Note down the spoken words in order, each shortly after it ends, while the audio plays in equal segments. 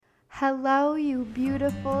Hello, you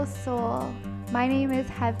beautiful soul. My name is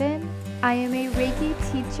Heaven. I am a Reiki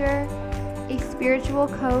teacher, a spiritual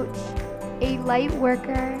coach, a light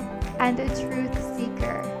worker, and a truth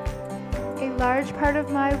seeker. A large part of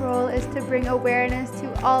my role is to bring awareness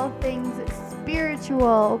to all things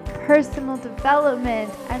spiritual, personal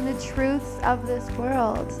development, and the truths of this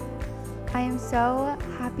world. I am so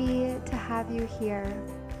happy to have you here.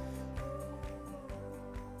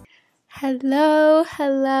 Hello.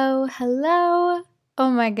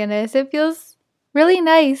 Oh my goodness, it feels really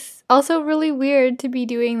nice. Also really weird to be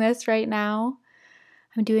doing this right now.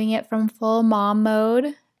 I'm doing it from full mom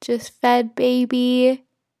mode. Just fed baby.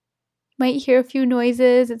 Might hear a few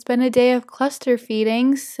noises. It's been a day of cluster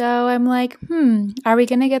feeding, so I'm like, are we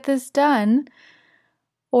gonna get this done?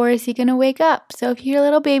 Or is he gonna wake up? So if you hear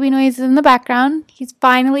little baby noises in the background, he's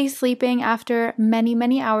finally sleeping after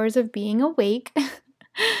many hours of being awake.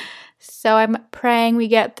 So I'm praying we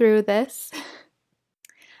get through this.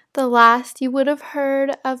 The last you would have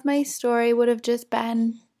heard of my story would have just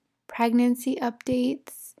been pregnancy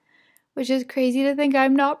updates, which is crazy to think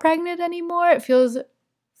I'm not pregnant anymore. It feels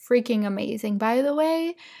freaking amazing, by the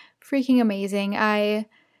way. Freaking amazing. I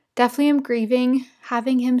definitely am grieving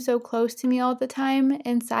having him so close to me all the time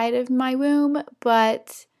inside of my womb,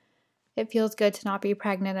 but it feels good to not be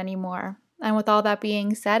pregnant anymore. And with all that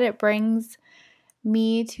being said, it brings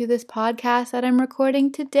me to this podcast that I'm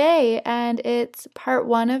recording today, and it's part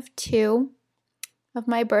 1 of 2 of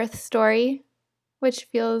my birth story, which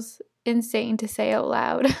feels insane to say out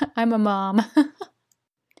loud. I'm a mom.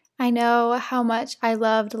 I know how much I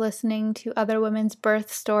loved listening to other women's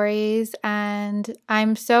birth stories, and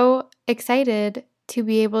I'm so excited to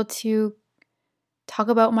be able to talk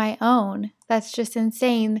about my own. That's just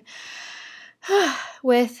insane.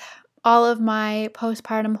 With all of my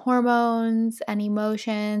postpartum hormones and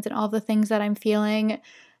emotions and all the things that I'm feeling,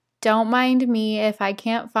 don't mind me if I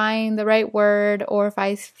can't find the right word or if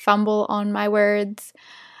I fumble on my words.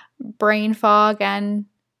 Brain fog and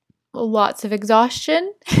lots of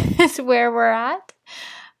exhaustion is where we're at.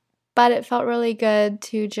 But it felt really good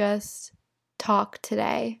to just talk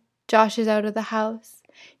today. Josh is out of the house.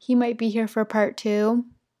 He might be here for part 2.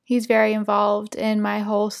 He's very involved in my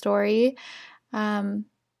whole story.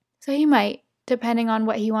 So he might, depending on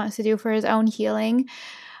what he wants to do for his own healing.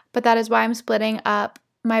 But that is why I'm splitting up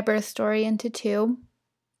my birth story into 2.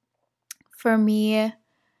 For me,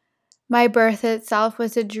 my birth itself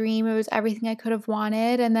was a dream. It was everything I could have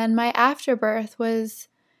wanted. And then my afterbirth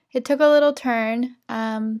it took a little turn.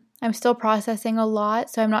 I'm still processing a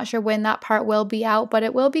lot, so I'm not sure when that part will be out, but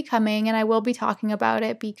it will be coming and I will be talking about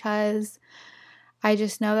it because I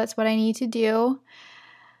just know that's what I need to do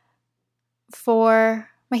for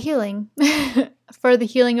my healing, for the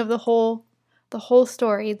healing of the whole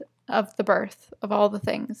story of the birth of all the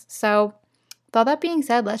things. So with all that being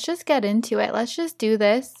said, let's just get into it. Let's just do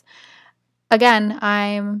this. Again,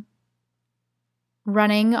 I'm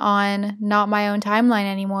running on not my own timeline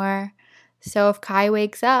anymore. So if Kai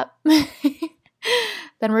wakes up, then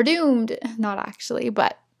we're doomed. Not actually,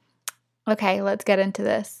 but okay, let's get into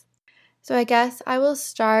this. So I guess I will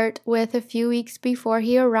start with a few weeks before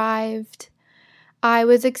he arrived. I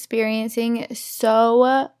was experiencing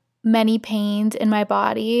so many pains in my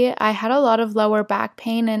body. I had a lot of lower back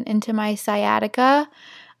pain and into my sciatica.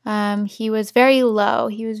 He was very low.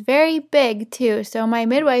 He was very big too. So my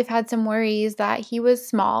midwife had some worries that he was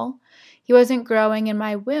small. He wasn't growing in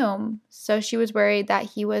my womb. So she was worried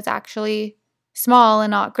that he was actually small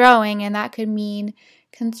and not growing. And that could mean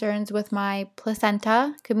concerns with my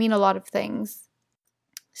placenta. Could mean a lot of things.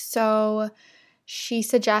 So she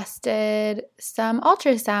suggested some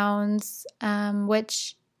ultrasounds,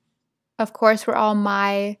 which of course were all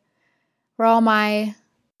my,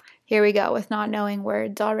 here we go with not knowing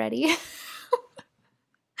words already,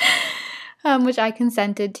 which I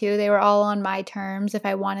consented to. They were all on my terms if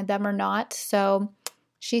I wanted them or not. So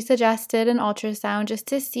she suggested an ultrasound just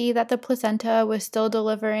to see that the placenta was still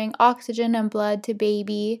delivering oxygen and blood to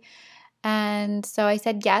baby. And so I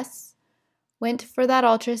said yes. Went for that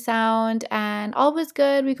ultrasound and all was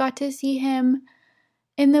good. We got to see him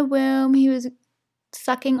in the womb. He was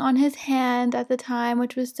sucking on his hand at the time,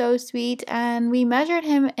 which was so sweet. And we measured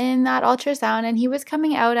him in that ultrasound and he was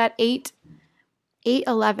coming out at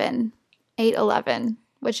 8'11",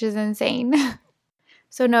 which is insane.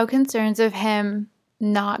 So no concerns of him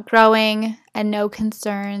not growing and no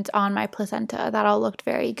concerns on my placenta. That all looked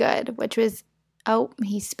very good, which was,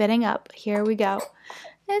 he's spitting up. Here we go.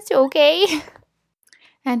 It's okay.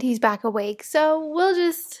 And he's back awake. So we'll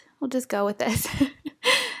just go with this.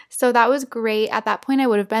 So that was great. At that point, I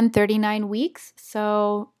would have been 39 weeks.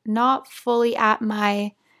 So not fully at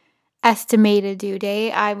my estimated due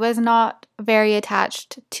date. I was not very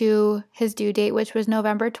attached to his due date, which was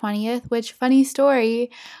November 20th, which, funny story,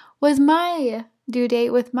 was my due date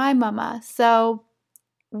with my mama. So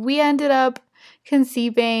we ended up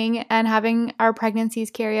conceiving and having our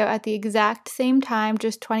pregnancies carry out at the exact same time,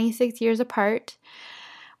 just 26 years apart,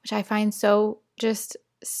 which I find just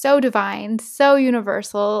so divine, so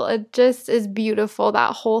universal. It just is beautiful,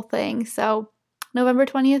 that whole thing. So November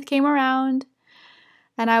 20th came around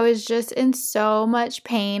and I was just in so much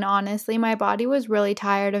pain. Honestly, my body was really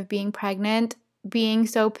tired of being pregnant, being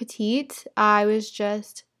so petite. I was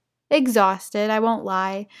just exhausted, I won't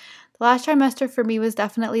lie. The last trimester for me was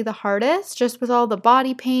definitely the hardest, just with all the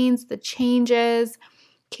body pains, the changes,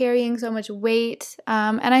 carrying so much weight.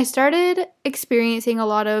 And I started experiencing a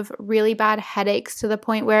lot of really bad headaches to the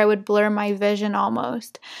point where it would blur my vision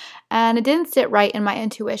almost. And it didn't sit right in my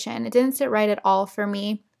intuition. It didn't sit right at all for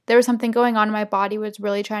me. There was something going on. My body was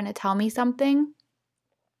really trying to tell me something,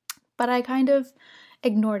 but I kind of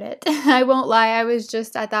ignored it. I won't lie. I was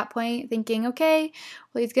just at that point thinking, okay,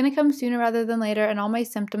 well, he's going to come sooner rather than later and all my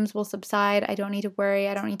symptoms will subside. I don't need to worry.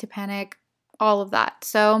 I don't need to panic, all of that.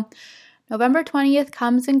 So November 20th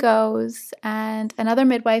comes and goes and another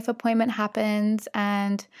midwife appointment happens.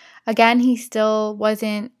 And again, he still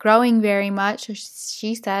wasn't growing very much. So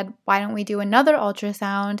she said, why don't we do another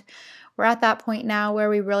ultrasound? We're at that point now where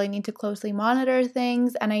we really need to closely monitor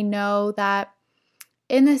things. And I know that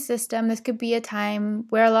in the system, this could be a time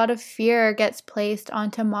where a lot of fear gets placed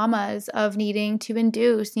onto mamas of needing to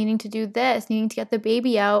induce, needing to do this, needing to get the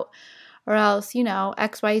baby out, or else,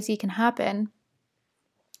 XYZ can happen.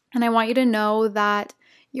 And I want you to know that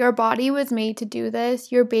your body was made to do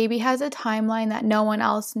this. Your baby has a timeline that no one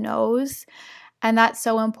else knows. And that's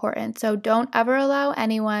so important. So don't ever allow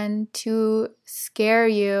anyone to scare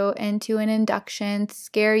you into an induction,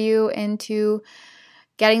 scare you into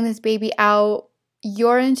getting this baby out.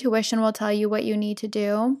 Your intuition will tell you what you need to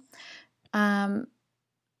do.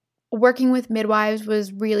 Working with midwives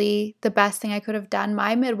was really the best thing I could have done.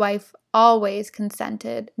 My midwife always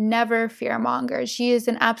consented, never fear-mongered. She is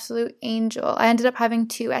an absolute angel. I ended up having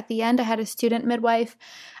two at the end. I had a student midwife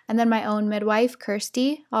and then my own midwife,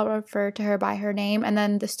 Kirsty. I'll refer to her by her name. And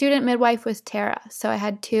then the student midwife was Tara. So I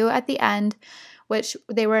had two at the end, which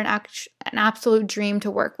they were an absolute dream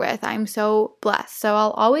to work with. I'm so blessed. So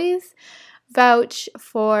I'll always vouch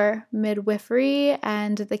for midwifery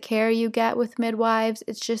and the care you get with midwives.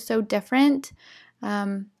 It's just so different.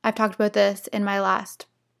 I've talked about this in my last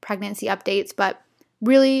pregnancy updates, but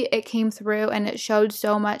really it came through and it showed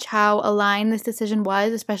so much how aligned this decision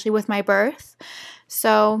was, especially with my birth.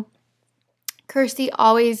 So Kirsty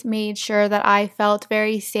always made sure that I felt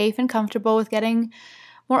very safe and comfortable with getting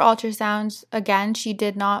more ultrasounds. Again, she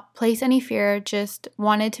did not place any fear, just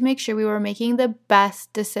wanted to make sure we were making the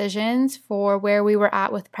best decisions for where we were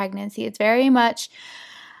at with pregnancy. It's very much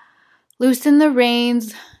loosen the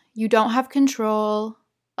reins. You don't have control.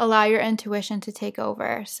 Allow your intuition to take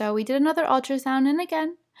over. So we did another ultrasound, and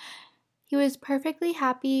again, he was perfectly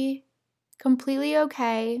happy, completely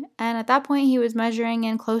okay. And at that point, he was measuring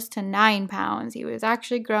in close to 9 pounds. He was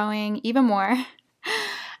actually growing even more.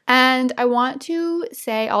 And I want to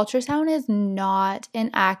say ultrasound is not an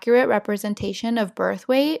accurate representation of birth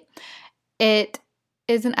weight. It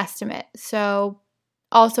is an estimate. So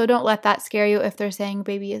also don't let that scare you if they're saying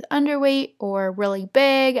baby is underweight or really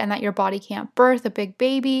big and that your body can't birth a big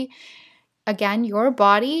baby. Again, your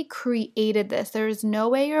body created this. There is no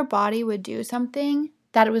way your body would do something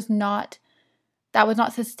that was not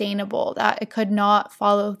sustainable, that it could not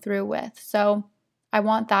follow through with. So I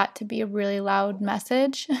want that to be a really loud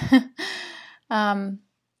message. So I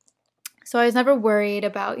was never worried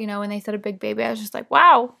about, when they said a big baby, I was just like,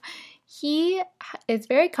 wow, he is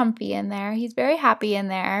very comfy in there. He's very happy in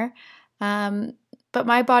there. But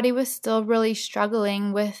my body was still really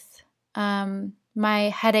struggling with my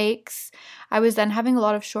headaches. I was then having a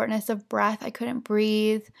lot of shortness of breath. I couldn't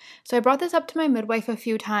breathe. So I brought this up to my midwife a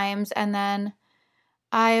few times, and then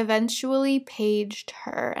I eventually paged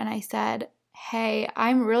her and I said, hey,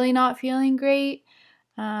 I'm really not feeling great.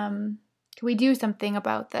 Can we do something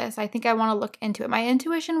about this? I think I want to look into it. My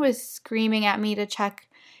intuition was screaming at me to check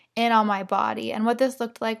in on my body. And what this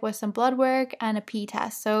looked like was some blood work and a pee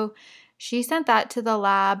test. So she sent that to the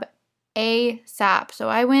lab ASAP. So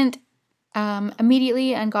I went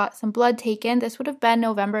immediately and got some blood taken. This would have been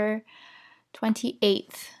November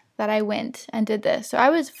 28th that I went and did this. So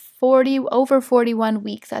I was over 41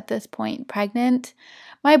 weeks at this point pregnant.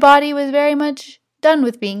 My body was very much done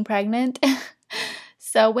with being pregnant.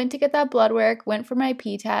 So went to get that blood work, went for my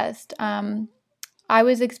pee test. I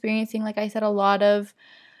was experiencing, like I said, a lot of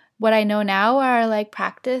what I know now are like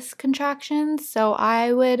practice contractions. So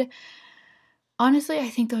honestly, I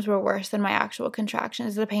think those were worse than my actual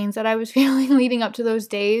contractions, the pains that I was feeling leading up to those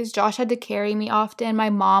days. Josh had to carry me often.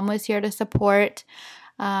 My mom was here to support.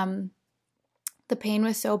 The pain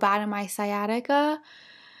was so bad in my sciatica,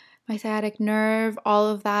 my sciatic nerve, all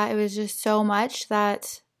of that. It was just so much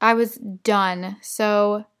that I was done.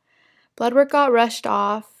 So blood work got rushed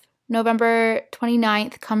off. November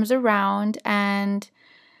 29th comes around and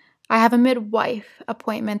I have a midwife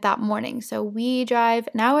appointment that morning. So we drive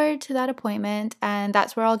an hour to that appointment and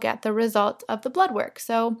that's where I'll get the result of the blood work.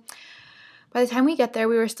 So by the time we get there,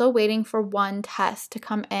 we were still waiting for one test to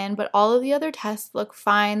come in, but all of the other tests looked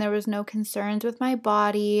fine. There was no concerns with my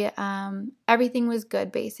body. Everything was good,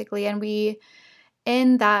 basically. And we,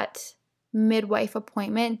 in that midwife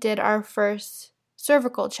appointment, did our first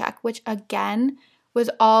cervical check, which again was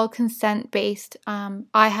all consent-based.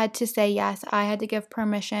 I had to say yes. I had to give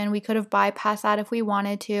permission. We could have bypassed that if we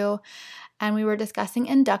wanted to. And we were discussing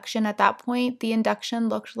induction at that point. The induction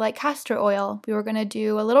looked like castor oil. We were going to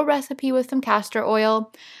do a little recipe with some castor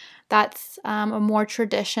oil. That's a more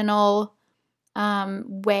traditional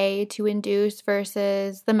way to induce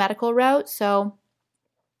versus the medical route. So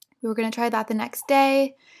we were going to try that the next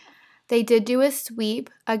day. They did do a sweep.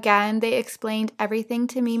 Again, they explained everything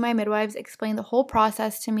to me. My midwives explained the whole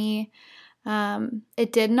process to me.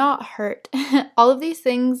 It did not hurt. All of these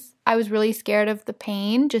things, I was really scared of the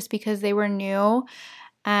pain just because they were new.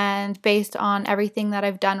 And based on everything that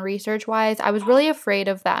I've done research-wise, I was really afraid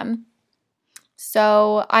of them.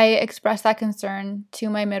 So I expressed that concern to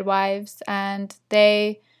my midwives and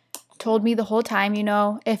they told me the whole time,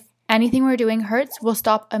 if anything we're doing hurts, we'll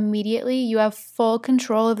stop immediately. You have full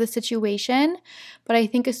control of the situation, but I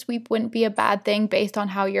think a sweep wouldn't be a bad thing based on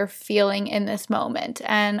how you're feeling in this moment.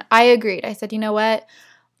 And I agreed. I said, you know what?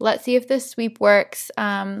 Let's see if this sweep works.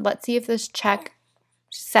 Let's see if this check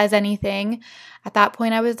says anything. At that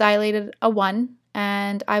point, I was dilated a 1,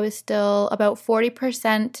 and I was still about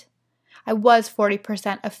 40%. I was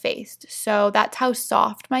 40% effaced. So that's how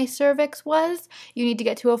soft my cervix was. You need to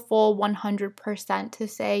get to a full 100% to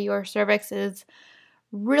say your cervix is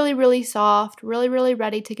really, really soft, really, really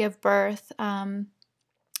ready to give birth.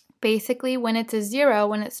 Basically, when it's a 0,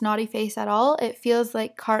 when it's not effaced at all, it feels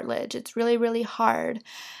like cartilage. It's really, really hard.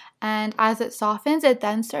 And as it softens, it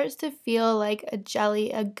then starts to feel like a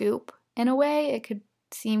jelly, a goop in a way. It could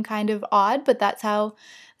seem kind of odd, but that's how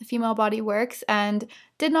the female body works, and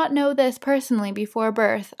did not know this personally before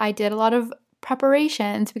birth. I did a lot of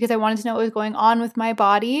preparations because I wanted to know what was going on with my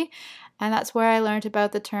body, and that's where I learned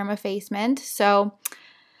about the term effacement. So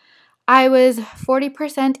I was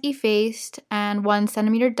 40% effaced and 1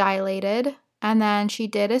 centimeter dilated, and then she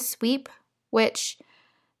did a sweep, which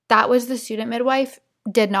that was the student midwife.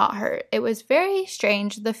 Did not hurt. It was very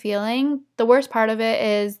strange, the feeling. The worst part of it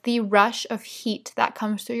is the rush of heat that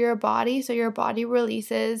comes through your body. So your body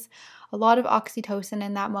releases a lot of oxytocin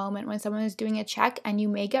in that moment when someone is doing a check, and you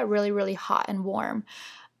may get really, really hot and warm.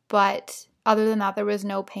 But other than that, there was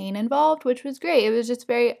no pain involved, which was great. It was just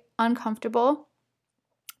very uncomfortable.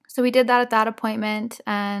 So we did that at that appointment,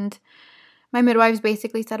 and my midwives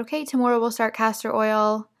basically said, okay, tomorrow we'll start castor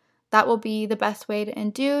oil. That will be the best way to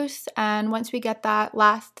induce, and once we get that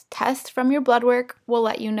last test from your blood work, we'll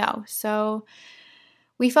let you know. So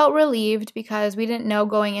we felt relieved because we didn't know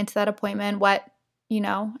going into that appointment what,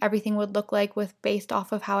 everything would look like based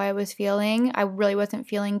off of how I was feeling. I really wasn't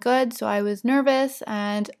feeling good, so I was nervous,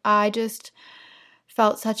 and I just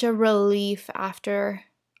felt such a relief after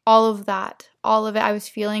all of that. All of it. I was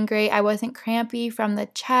feeling great. I wasn't crampy from the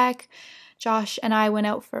check. Josh and I went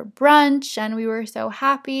out for brunch and we were so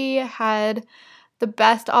happy. Had the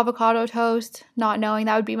best avocado toast, not knowing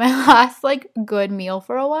that would be my last good meal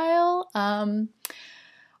for a while. On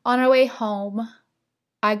our way home,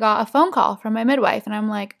 I got a phone call from my midwife and I'm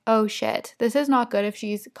like, oh shit, this is not good if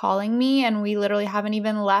she's calling me and we literally haven't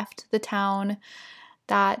even left the town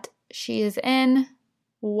that she is in.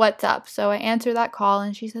 What's up? So I answered that call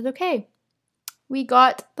and she says, okay, we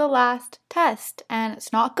got the last test and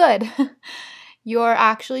it's not good. You're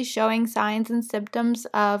actually showing signs and symptoms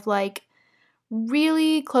of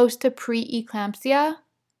really close to preeclampsia,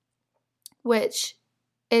 which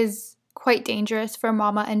is quite dangerous for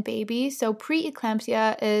mama and baby. So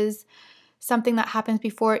preeclampsia is something that happens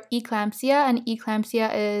before eclampsia, and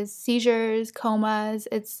eclampsia is seizures, comas,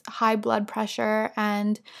 it's high blood pressure,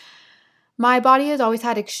 and my body has always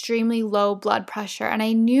had extremely low blood pressure, and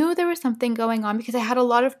I knew there was something going on because I had a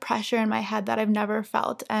lot of pressure in my head that I've never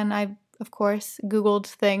felt, and I've, of course, Googled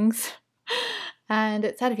things, And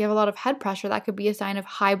it said if you have a lot of head pressure, that could be a sign of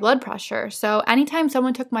high blood pressure. So anytime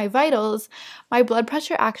someone took my vitals, my blood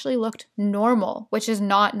pressure actually looked normal, which is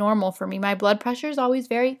not normal for me. My blood pressure is always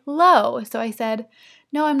very low. So I said,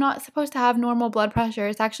 no, I'm not supposed to have normal blood pressure.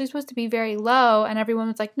 It's actually supposed to be very low. And everyone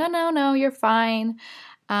was like, no, you're fine.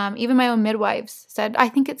 Even my own midwives said, I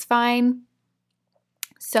think it's fine.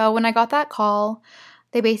 So when I got that call,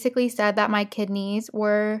 they basically said that my kidneys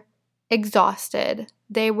were exhausted.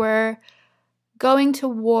 They were going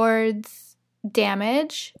towards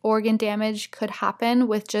damage. Organ damage could happen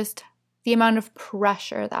with just the amount of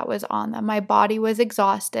pressure that was on them. My body was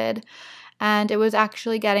exhausted, and it was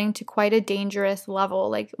actually getting to quite a dangerous level.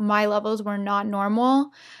 Like, my levels were not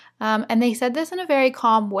normal. And they said this in a very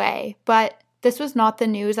calm way, but this was not the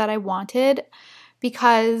news that I wanted,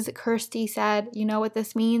 because Kirsty said, you know what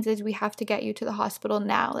this means is we have to get you to the hospital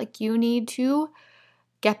now. Like, you need to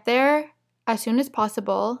get there as soon as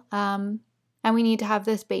possible. And we need to have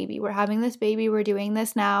this baby. We're having this baby. We're doing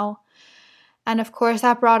this now. And of course,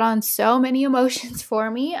 that brought on so many emotions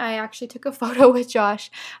for me. I actually took a photo with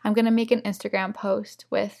Josh. I'm going to make an Instagram post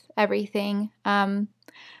with everything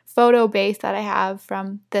photo-based that I have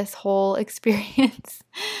from this whole experience.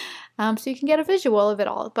 So you can get a visual of it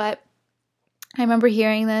all. But I remember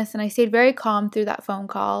hearing this, and I stayed very calm through that phone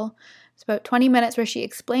call. It's about 20 minutes where she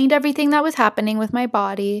explained everything that was happening with my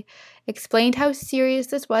body, explained how serious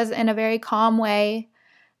this was in a very calm way,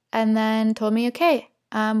 and then told me, okay,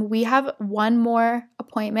 we have one more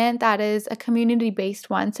appointment that is a community-based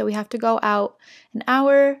one, so we have to go out an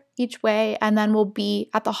hour each way, and then we'll be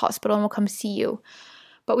at the hospital and we'll come see you.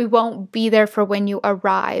 But we won't be there for when you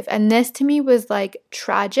arrive. And this to me was like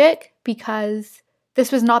tragic, because this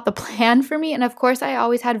was not the plan for me. And of course, I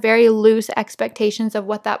always had very loose expectations of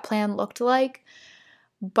what that plan looked like.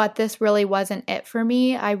 But this really wasn't it for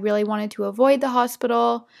me. I really wanted to avoid the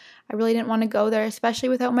hospital. I really didn't want to go there, especially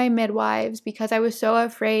without my midwives, because I was so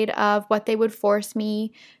afraid of what they would force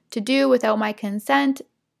me to do without my consent.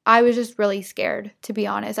 I was just really scared, to be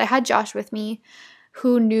honest. I had Josh with me,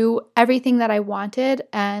 who knew everything that I wanted.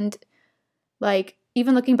 And like,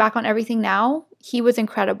 even looking back on everything now, he was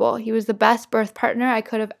incredible. He was the best birth partner I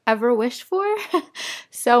could have ever wished for.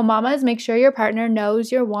 So mamas, make sure your partner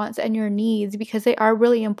knows your wants and your needs, because they are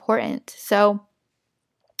really important. So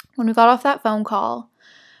when we got off that phone call,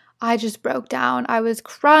 I just broke down. I was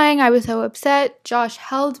crying. I was so upset. Josh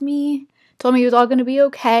held me, told me it was all going to be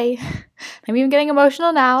okay. I'm even getting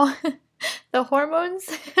emotional now. The hormones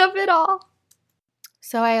of it all.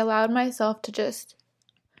 So I allowed myself to just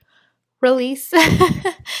release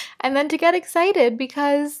and then to get excited,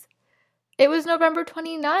 because it was November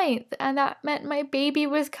 29th, and that meant my baby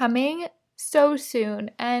was coming so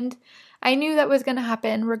soon, and I knew that was going to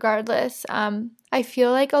happen regardless. I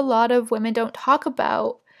feel like a lot of women don't talk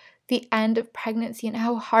about the end of pregnancy and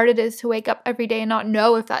how hard it is to wake up every day and not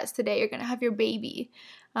know if that's the day you're going to have your baby.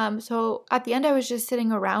 So at the end, I was just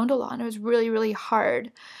sitting around a lot, and it was really, really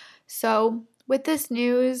hard. So with this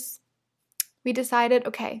news, we decided,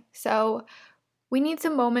 okay, so we need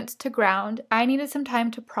some moments to ground. I needed some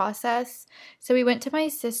time to process. So we went to my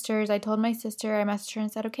sister's. I told my sister, I messaged her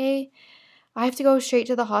and said, okay, I have to go straight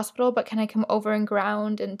to the hospital, but can I come over and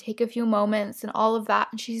ground and take a few moments and all of that?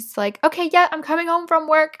 And she's like, okay, yeah, I'm coming home from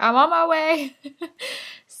work. I'm on my way.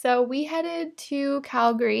 So we headed to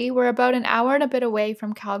Calgary. We're about an hour and a bit away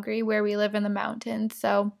from Calgary, where we live in the mountains.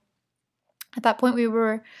 So at that point, we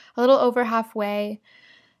were a little over halfway.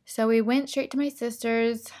 So we went straight to my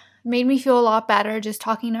sister's. Made me feel a lot better just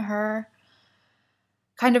talking to her,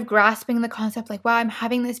 kind of grasping the concept like, wow, I'm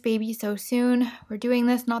having this baby so soon. We're doing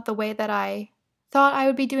this not the way that I thought I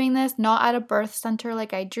would be doing this, not at a birth center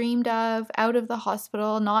like I dreamed of, out of the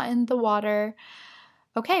hospital, not in the water.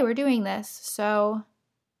 Okay, we're doing this. So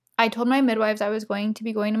I told my midwives I was going to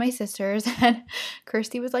be going to my sister's, and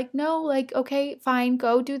Kirsty was like, no, like, okay, fine,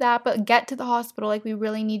 go do that, but get to the hospital. Like, we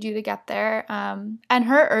really need you to get there. And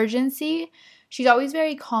her urgency, she's always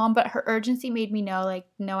very calm, but her urgency made me know, like,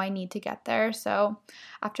 no, I need to get there. So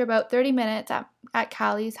after about 30 minutes at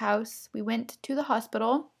Callie's house, we went to the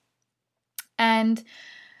hospital, and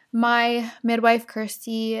my midwife,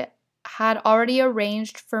 Kirsty, had already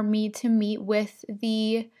arranged for me to meet with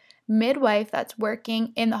the midwife that's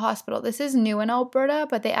working in the hospital. This is new in Alberta,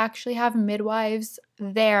 but they actually have midwives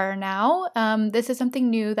there now. This is something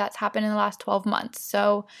new that's happened in the last 12 months.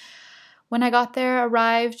 So when I got there,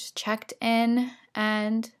 arrived, checked in,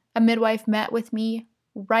 and a midwife met with me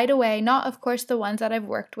right away. Not, of course, the ones that I've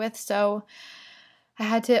worked with. So I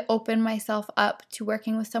had to open myself up to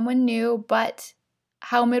working with someone new, but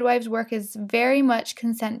how midwives work is very much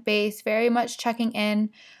consent-based, very much checking in.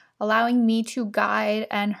 allowing me to guide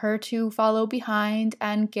and her to follow behind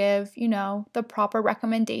and give, the proper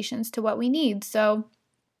recommendations to what we need. So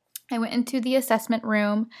I went into the assessment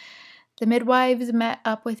room. The midwives met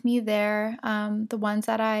up with me there. The ones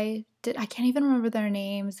that I can't even remember their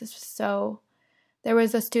names. There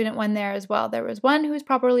was a student one there as well. There was one who was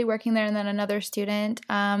properly working there and then another student.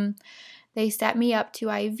 They set me up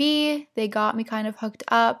to IV. They got me kind of hooked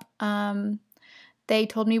up. They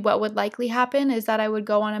told me what would likely happen is that I would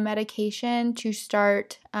go on a medication to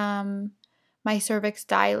start my cervix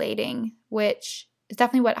dilating, which is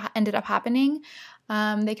definitely what ended up happening.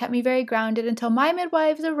 They kept me very grounded until my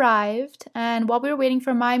midwives arrived. And while we were waiting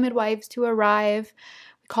for my midwives to arrive,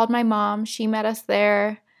 we called my mom. She met us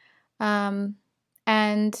there. And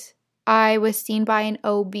I was seen by an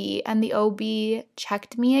OB, and the OB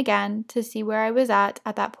checked me again to see where I was at.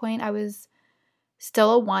 At that point, I was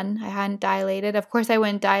still a 1. I hadn't dilated. Of course, I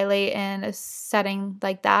wouldn't dilate in a setting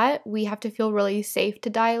like that. We have to feel really safe to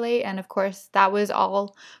dilate, and of course, that was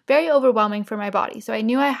all very overwhelming for my body. So I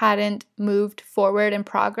knew I hadn't moved forward in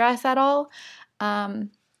progress at all. And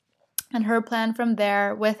her plan from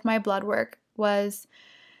there with my blood work was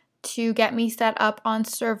to get me set up on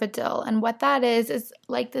Cervidil. And what that is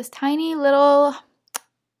like this tiny little,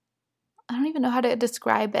 I don't even know how to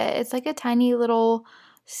describe it. It's like a tiny little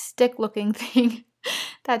stick-looking thing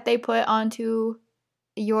that they put onto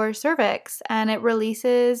your cervix, and it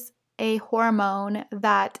releases a hormone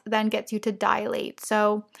that then gets you to dilate.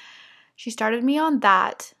 So she started me on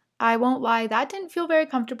that. I won't lie, that didn't feel very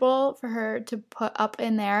comfortable for her to put up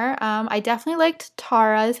in there. I definitely liked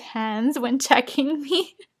Tara's hands when checking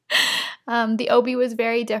me. The OB was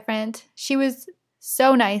very different. She was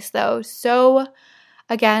so nice though. So,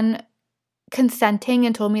 again, consenting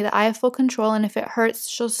and told me that I have full control, and if it hurts,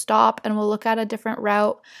 she'll stop and we'll look at a different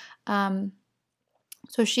route.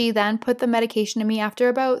 So she then put the medication in me after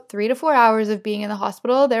about 3 to 4 hours of being in the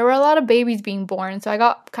hospital. There were a lot of babies being born, so I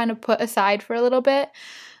got kind of put aside for a little bit.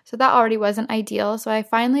 So that already wasn't ideal. So I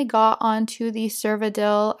finally got onto the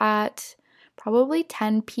Cervidil at probably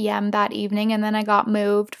 10 p.m. that evening, and then I got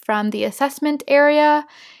moved from the assessment area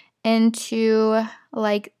into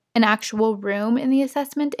like an actual room in the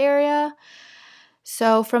assessment area.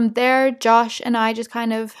 So from there, Josh and I just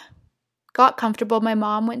kind of got comfortable. My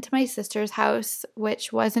mom went to my sister's house,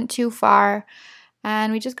 which wasn't too far,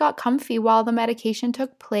 and we just got comfy while the medication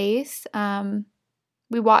took place.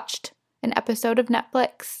 We watched an episode of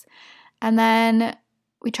Netflix, and then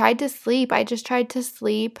we tried to sleep. I just tried to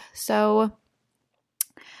sleep. So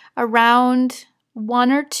around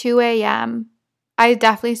 1 or 2 a.m., I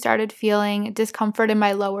definitely started feeling discomfort in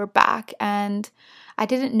my lower back, and I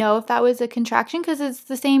didn't know if that was a contraction because it's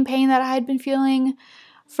the same pain that I had been feeling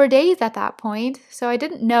for days at that point. So I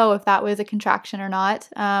didn't know if that was a contraction or not.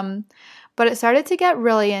 But it started to get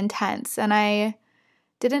really intense, and I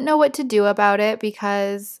didn't know what to do about it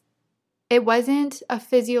because it wasn't a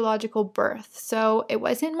physiological birth. So it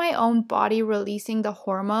wasn't my own body releasing the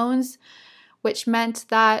hormones, which meant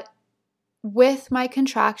that with my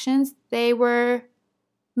contractions, they were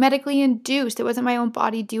medically induced. It wasn't my own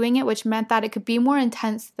body doing it, which meant that it could be more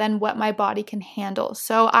intense than what my body can handle.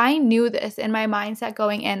 So I knew this in my mindset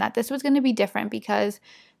going in, that this was going to be different because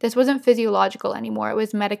this wasn't physiological anymore. It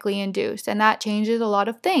was medically induced, and that changes a lot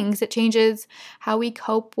of things. It changes how we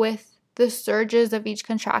cope with the surges of each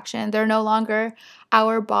contraction. They're no longer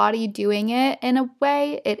our body doing it in a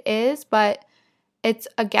way. It is, but it's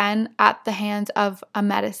again at the hands of a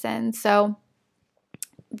medicine. So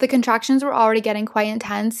the contractions were already getting quite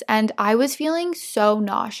intense, and I was feeling so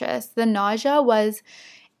nauseous. The nausea was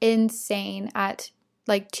insane at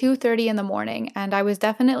like 2:30 in the morning, and I was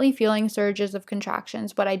definitely feeling surges of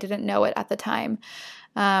contractions, but I didn't know it at the time.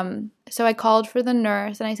 So I called for the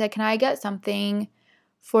nurse and I said, "Can I get something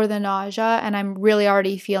for the nausea? And I'm really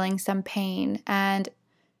already feeling some pain." And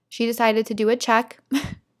she decided to do a check.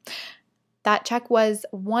 That check was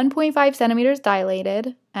 1.5 centimeters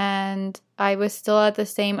dilated, and I was still at the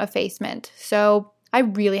same effacement. So I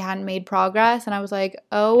really hadn't made progress, and I was like,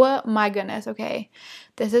 oh my goodness, okay,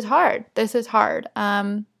 this is hard. This is hard.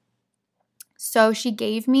 So she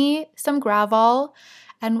gave me some Gravol,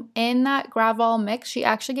 and in that Gravol mix, she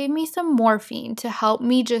actually gave me some morphine to help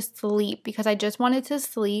me just sleep because I just wanted to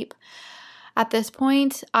sleep. At this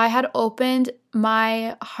point, I had opened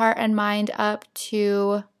my heart and mind up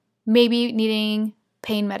to maybe needing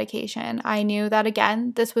pain medication. I knew that,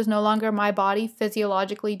 again, this was no longer my body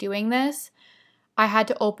physiologically doing this. I had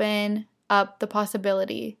to open up the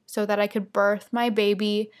possibility so that I could birth my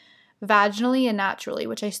baby vaginally and naturally,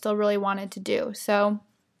 which I still really wanted to do. So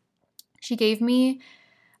she gave me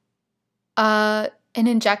a an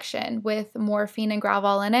injection with morphine and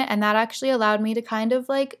Gravol in it, and that actually allowed me to kind of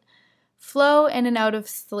like flow in and out of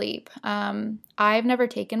sleep. I've never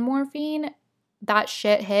taken morphine. That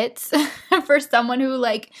shit hits for someone who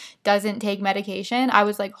like doesn't take medication. I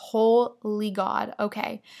was like, holy God.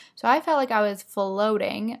 Okay. So I felt like I was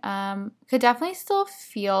floating. Could definitely still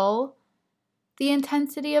feel the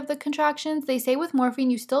intensity of the contractions. They say with morphine,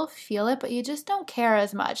 you still feel it, but you just don't care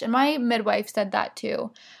as much. And my midwife said that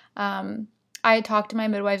too. I talked to my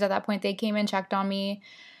midwives at that point. They came and checked on me.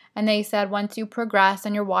 And they said, once you progress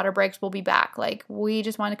and your water breaks, we'll be back. Like, we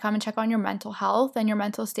just want to come and check on your mental health and your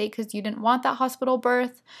mental state because you didn't want that hospital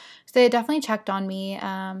birth. So they definitely checked on me.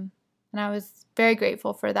 And I was very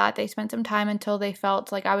grateful for that. They spent some time until they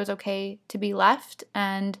felt like I was okay to be left.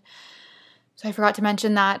 And so I forgot to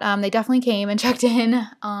mention that they definitely came and checked in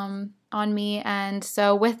on me. And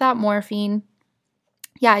so with that morphine,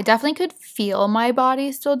 yeah, I definitely could feel my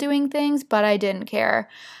body still doing things, but I didn't care.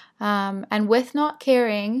 And with not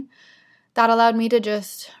caring, that allowed me to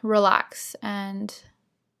just relax, and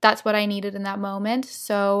that's what I needed in that moment.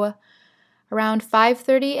 So around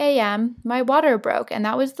 5:30 a.m., my water broke, and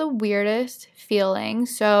that was the weirdest feeling.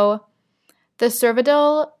 So the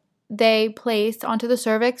Cervidil they place onto the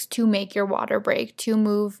cervix to make your water break, to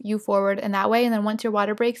move you forward in that way. And then once your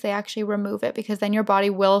water breaks, they actually remove it because then your body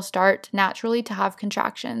will start naturally to have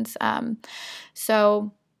contractions.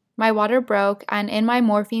 So my water broke, and in my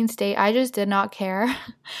morphine state, I just did not care.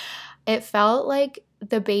 It felt like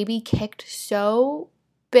the baby kicked so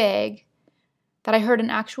big that I heard an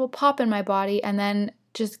actual pop in my body, and then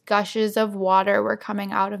just gushes of water were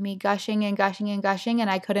coming out of me, gushing and gushing and gushing, and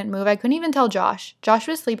I couldn't move. I couldn't even tell Josh. Josh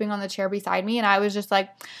was sleeping on the chair beside me, and I was just like,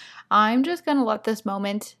 I'm just going to let this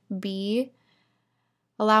moment be,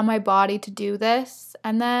 allow my body to do this,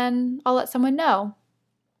 and then I'll let someone know.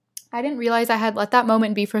 I didn't realize I had let that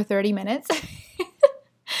moment be for 30 minutes.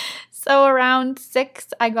 So around 6,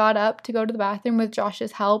 I got up to go to the bathroom with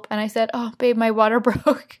Josh's help, and I said, oh, babe, my water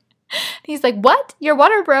broke. He's like, what? Your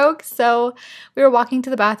water broke? So we were walking to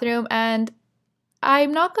the bathroom, and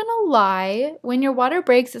I'm not going to lie, when your water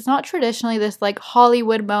breaks, it's not traditionally this like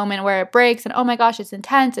Hollywood moment where it breaks and oh my gosh, it's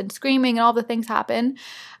intense and screaming and all the things happen.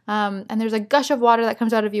 And there's a gush of water that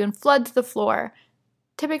comes out of you and floods the floor.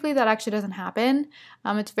 Typically, that actually doesn't happen.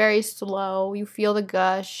 It's very slow. You feel the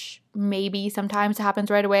gush. Maybe sometimes it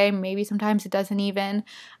happens right away. Maybe sometimes it doesn't even.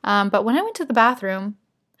 But when I went to the bathroom,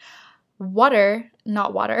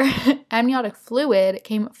 amniotic fluid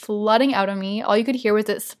came flooding out of me. All you could hear was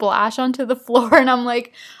it splash onto the floor. And I'm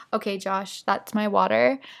like, okay, Josh, that's my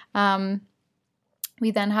water.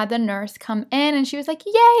 We then had the nurse come in, and she was like,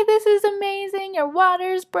 yay, this is amazing. Your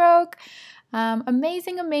water's broke.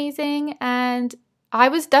 Amazing. And I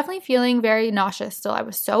was definitely feeling very nauseous still. I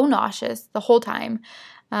was so nauseous the whole time.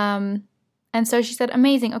 And so she said,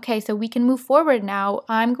 amazing. Okay, so we can move forward now.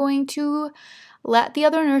 I'm going to let the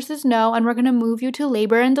other nurses know, and we're going to move you to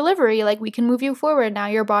labor and delivery. Like, we can move you forward now.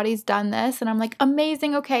 Your body's done this. And I'm like,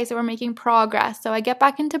 amazing. Okay, so we're making progress. So I get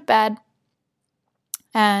back into bed.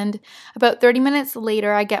 And about 30 minutes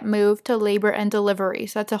later, I get moved to labor and delivery.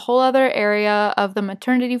 So that's a whole other area of the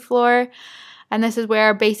maternity floor. And this is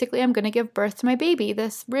where basically I'm going to give birth to my baby,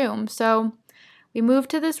 this room. So we moved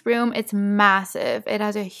to this room. It's massive. It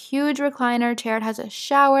has a huge recliner chair. It has a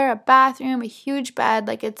shower, a bathroom, a huge bed.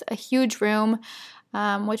 Like, it's a huge room,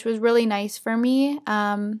 which was really nice for me.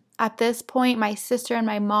 At this point, my sister and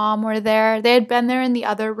my mom were there. They had been there in the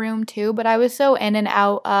other room too, but I was so in and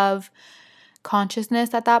out of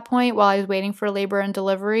consciousness at that point while I was waiting for labor and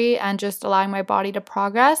delivery and just allowing my body to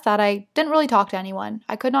progress that I didn't really talk to anyone.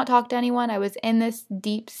 I could not talk to anyone. I was in this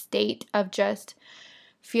deep state of just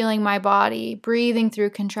feeling my body, breathing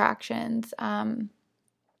through contractions. I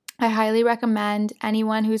highly recommend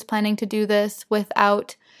anyone who's planning to do this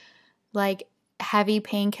without like heavy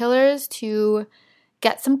painkillers to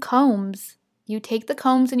get some combs. You take the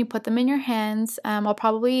combs and you put them in your hands. I'll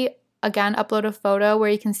probably again upload a photo where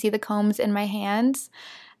you can see the combs in my hands,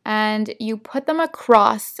 and you put them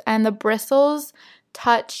across, and the bristles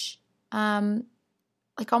touch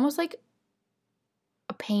like almost like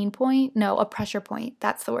a pressure point.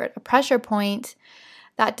 That's the word. A pressure point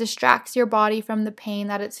that distracts your body from the pain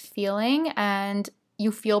that it's feeling, and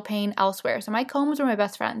you feel pain elsewhere. So my combs were my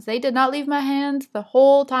best friends. They did not leave my hands the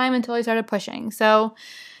whole time until I started pushing. So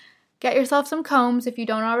get yourself some combs if you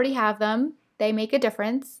don't already have them. They make a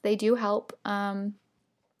difference. They do help.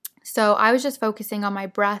 So I was just focusing on my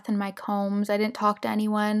breath and my combs. I didn't talk to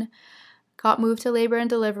anyone. Got moved to labor and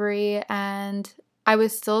delivery, and I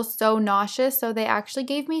was still so nauseous. So they actually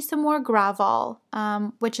gave me some more Gravol,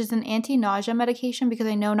 which is an anti-nausea medication because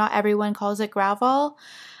I know not everyone calls it Gravol.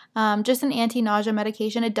 just an anti-nausea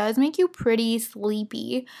medication. It does make you pretty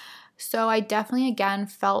sleepy. So I definitely, again,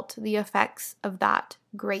 felt the effects of that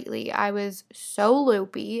greatly. I was so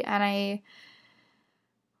loopy, and I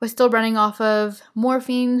was still running off of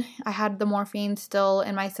morphine. I had the morphine still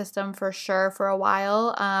in my system for sure for a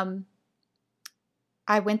while.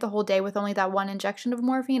 I went the whole day with only that one injection of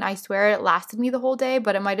morphine. I swear it lasted me the whole day,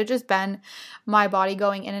 but it might have just been my body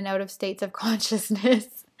going in and out of states of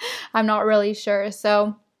consciousness. I'm not really sure.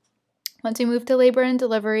 So once we moved to labor and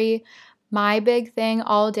delivery, my big thing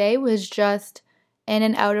all day was just in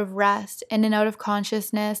and out of rest, in and out of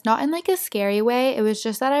consciousness, not in like a scary way. It was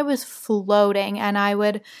just that I was floating, and I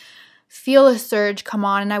would feel a surge come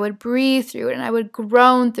on, and I would breathe through it, and I would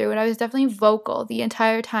groan through it. I was definitely vocal the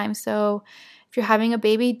entire time. So if you're having a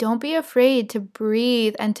baby, don't be afraid to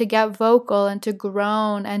breathe and to get vocal and to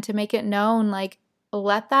groan and to make it known. Like,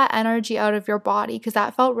 let that energy out of your body, because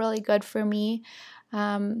that felt really good for me.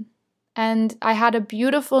 And I had a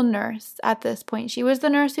beautiful nurse at this point. She was the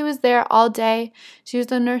nurse who was there all day. She was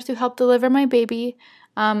the nurse who helped deliver my baby.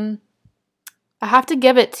 I have to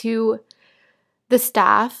give it to the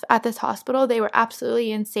staff at this hospital. They were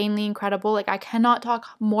absolutely insanely incredible. Like, I cannot talk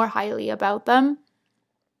more highly about them.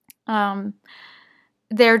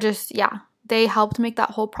 They're just, they helped make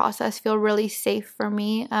that whole process feel really safe for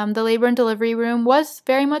me. The labor and delivery room was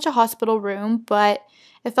very much a hospital room, but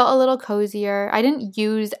it felt a little cozier. I didn't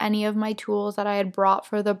use any of my tools that I had brought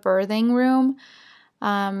for the birthing room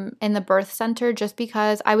in the birth center, just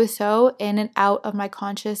because I was so in and out of my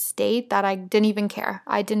conscious state that I didn't even care.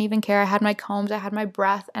 I had my combs, I had my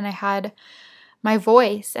breath, and I had my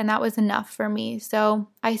voice, and that was enough for me. So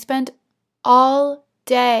I spent all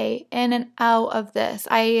day in and out of this.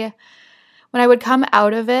 When I would come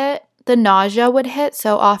out of it, the nausea would hit.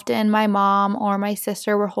 So often my mom or my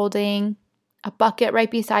sister were holding a bucket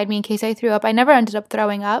right beside me in case I threw up. I never ended up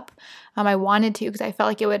throwing up. I wanted to, because I felt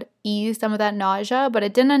like it would ease some of that nausea, but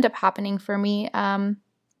it didn't end up happening for me. And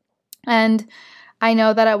I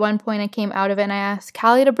know that at one point I came out of it and I asked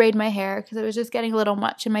Callie to braid my hair because it was just getting a little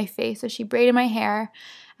much in my face. So she braided my hair,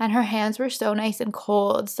 and her hands were so nice and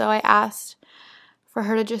cold. So I asked for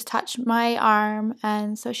her to just touch my arm,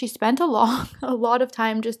 and so she spent a lot of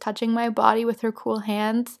time just touching my body with her cool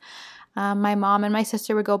hands. My mom and my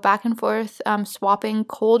sister would go back and forth, swapping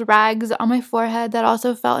cold rags on my forehead. That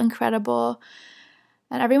also felt incredible.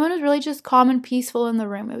 And everyone was really just calm and peaceful in the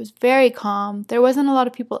room. It was very calm. There wasn't a lot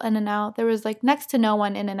of people in and out. There was like next to no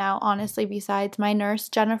one in and out, honestly, besides my nurse,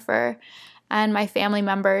 Jennifer, and my family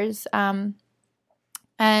members. And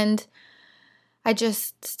I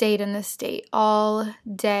just stayed in this state all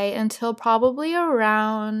day until probably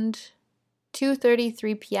around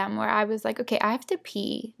 2:33 p.m. where I was like, okay, I have to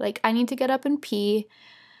pee. Like, I need to get up and pee.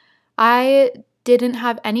 I didn't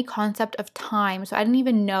have any concept of time, so I didn't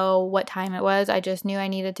even know what time it was. I just knew I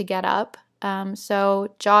needed to get up.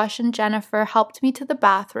 So Josh and Jennifer helped me to the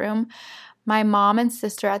bathroom. My mom and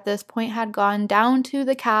sister at this point had gone down to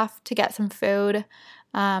the caf to get some food.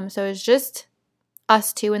 So it was just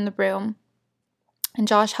us two in the room. And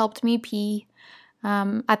Josh helped me pee.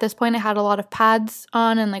 At this point, I had a lot of pads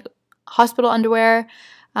on and like hospital underwear.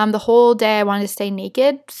 The whole day I wanted to stay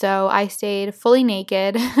naked, so I stayed fully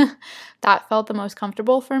naked. That felt the most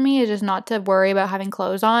comfortable for me, is just not to worry about having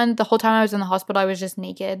clothes on. The whole time I was in the hospital, I was just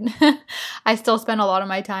naked. I still spent a lot of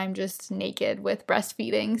my time just naked with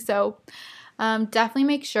breastfeeding. So definitely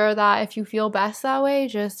make sure that if you feel best that way,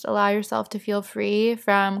 just allow yourself to feel free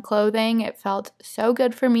from clothing. It felt so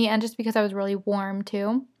good for me, and just because I was really warm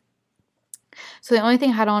too. So the only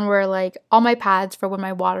thing I had on were like all my pads for when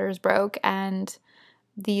my waters broke and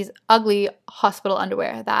these ugly hospital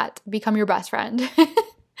underwear that become your best friend.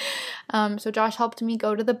 So Josh helped me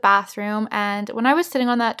go to the bathroom, and when I was sitting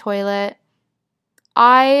on that toilet,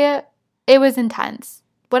 it was intense.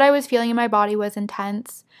 What I was feeling in my body was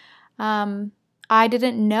intense. I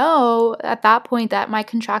didn't know at that point that my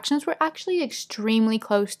contractions were actually extremely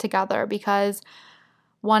close together because,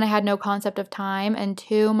 one, I had no concept of time, and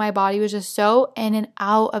two, my body was just so in and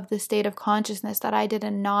out of the state of consciousness that I did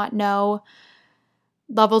not know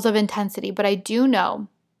levels of intensity. But I do know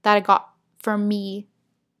that it got, for me,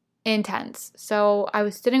 intense. So I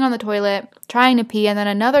was sitting on the toilet trying to pee, and then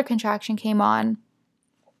another contraction came on,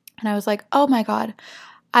 and I was like, oh my God,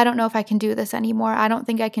 I don't know if I can do this anymore. I don't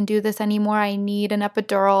think I can do this anymore. I need an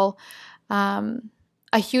epidural.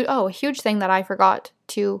 A huge thing that I forgot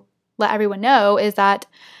to let everyone know is that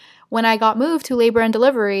when I got moved to labor and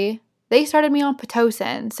delivery, they started me on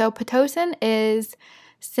Pitocin. So Pitocin is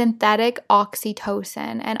synthetic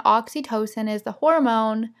oxytocin, and oxytocin is the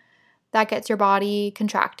hormone that gets your body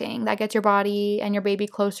contracting, that gets your body and your baby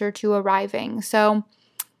closer to arriving. So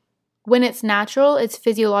when it's natural, it's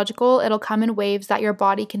physiological, it'll come in waves that your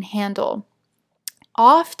body can handle.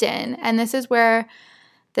 Often, and this is where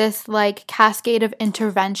this like cascade of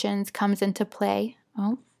interventions comes into play.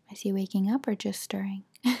 Oh, is he waking up or just stirring?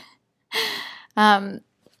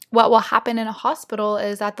 What will happen in a hospital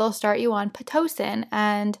is that they'll start you on Pitocin,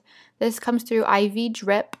 and this comes through IV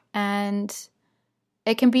drip, and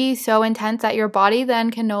it can be so intense that your body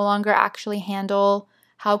then can no longer actually handle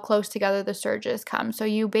how close together the surges come. So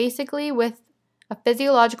you basically, with a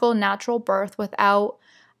physiological natural birth without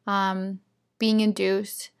being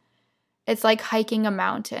induced, it's like hiking a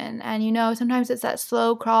mountain. And sometimes it's that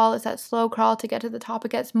slow crawl. To get to the top.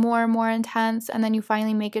 It gets more and more intense, and then you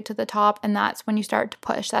finally make it to the top, and that's when you start to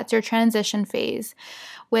push. That's your transition phase.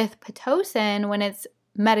 With Pitocin, when it's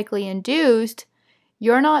medically induced,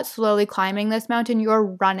 you're not slowly climbing this mountain,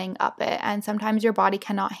 you're running up it, and sometimes your body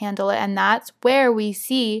cannot handle it, and that's where we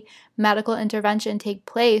see medical intervention take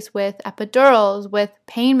place with epidurals, with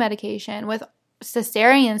pain medication, with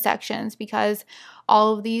cesarean sections, because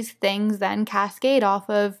all of these things then cascade off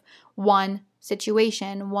of one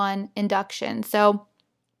situation, one induction. So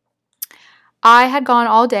I had gone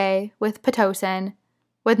all day with Pitocin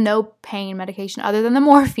with no pain medication other than the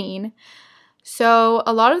morphine. So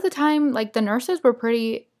a lot of the time, like, the nurses were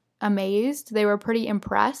pretty amazed. They were pretty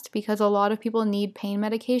impressed because a lot of people need pain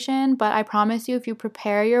medication. But I promise you, if you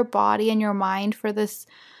prepare your body and your mind for this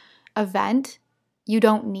event, you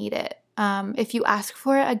don't need it. If you ask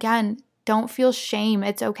for it, again, don't feel shame.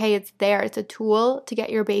 It's okay. It's there. It's a tool to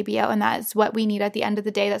get your baby out. And that's what we need at the end of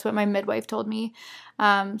the day. That's what my midwife told me.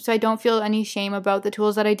 So I don't feel any shame about the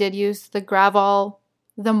tools that I did use, the Gravol,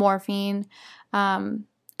 the morphine,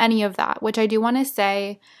 any of that, which I do want to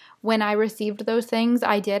say, when I received those things,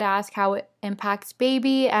 I did ask how it impacts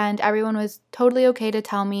baby, and everyone was totally okay to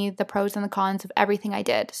tell me the pros and the cons of everything I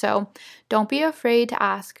did. So don't be afraid to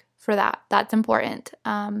ask for that. That's important.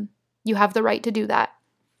 You have the right to do that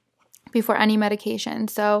before any medication.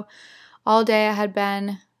 So all day I had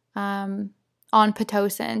been on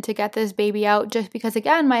Pitocin to get this baby out, just because,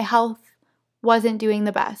 again, my health wasn't doing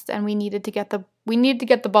the best, and we needed to get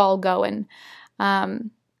the ball going.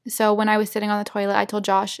 So when I was sitting on the toilet, I told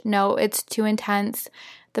Josh, no, it's too intense.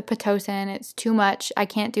 The Pitocin, it's too much. I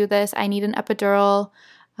can't do this. I need an epidural.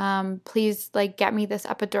 Please, like, get me this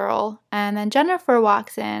epidural. And then Jennifer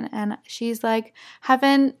walks in, and she's like,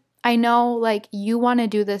 Heaven, I know, like, you want to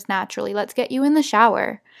do this naturally. Let's get you in the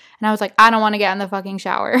shower. And I was like, I don't want to get in the fucking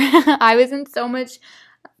shower. I was in so much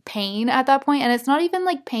pain at that point. And it's not even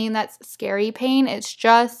like pain that's scary pain. It's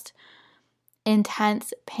just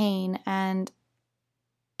intense pain, and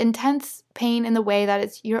intense pain in the way that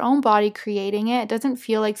it's your own body creating it. It doesn't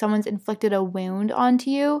feel like someone's inflicted a wound onto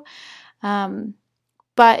you.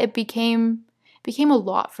 But it became a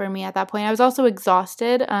lot for me at that point. I was also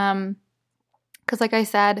exhausted because, like I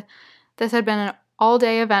said, this had been an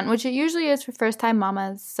all-day event, which it usually is for first-time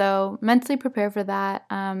mamas. So mentally prepare for that.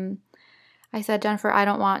 I said, Jennifer, I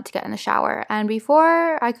don't want to get in the shower. And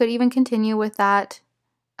before I could even continue with that,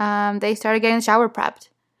 they started getting the shower prepped.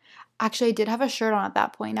 Actually, I did have a shirt on at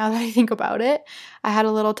that point, now that I think about it. I had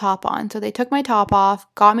a little top on. So they took my top off,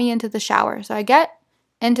 got me into the shower. So I get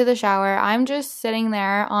into the shower. I'm just sitting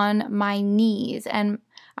there on my knees, and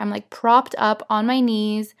I'm like propped up on my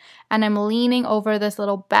knees, and I'm leaning over this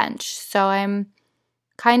little bench. So I'm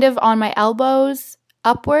kind of on my elbows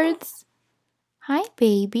upwards. Hi,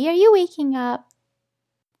 baby. Are you waking up?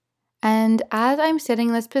 And as I'm sitting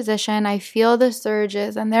in this position, I feel the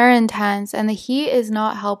surges, and they're intense, and the heat is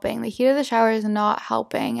not helping. The heat of the shower is not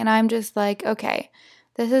helping. And I'm just like, okay,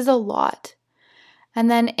 this is a lot. And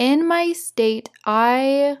then in my state,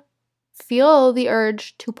 I feel the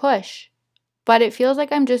urge to push, but it feels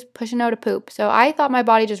like I'm just pushing out a poop. So I thought my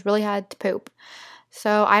body just really had to poop.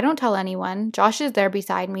 So I don't tell anyone. Josh is there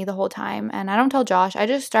beside me the whole time, and I don't tell Josh. I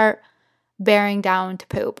just start bearing down to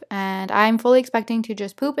poop, and I'm fully expecting to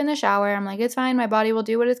just poop in the shower. I'm like, it's fine, my body will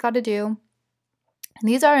do what it's got to do. And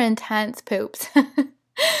these are intense poops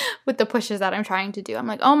with the pushes that I'm trying to do. I'm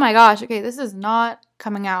like, oh my gosh, okay, this is not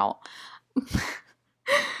coming out.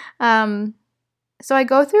 So I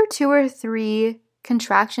go through 2 or 3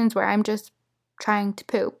 contractions where I'm just trying to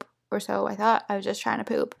poop, or so I thought. I was just trying to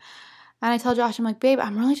poop. And I tell Josh, I'm like, babe,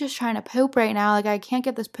 I'm really just trying to poop right now. Like, I can't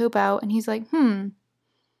get this poop out. And he's like,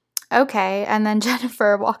 okay. And then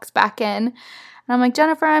Jennifer walks back in, and I'm like,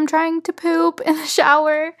 Jennifer, I'm trying to poop in the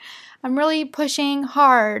shower. I'm really pushing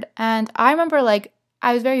hard. And I remember, like,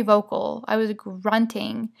 I was very vocal. I was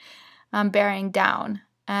grunting, bearing down,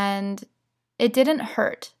 and it didn't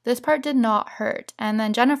hurt. This part did not hurt. And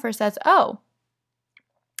then Jennifer says, oh,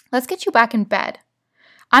 let's get you back in bed.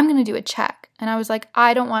 I'm going to do a check. And I was like,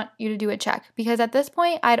 I don't want you to do a check, because at this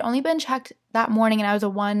point I'd only been checked that morning and I was a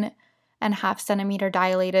 1.5 centimeter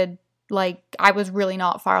dilated. Like, I was really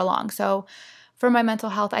not far along. So for my mental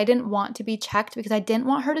health, I didn't want to be checked because I didn't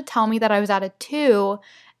want her to tell me that I was at a 2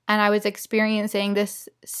 and I was experiencing this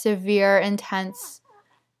severe, intense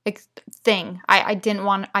thing. I didn't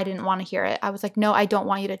want to hear it. I was like, no, I don't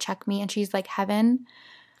want you to check me. And she's like, Heaven,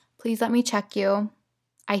 please let me check you.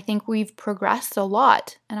 I think we've progressed a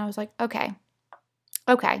lot. And I was like, okay,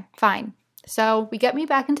 fine. So we get me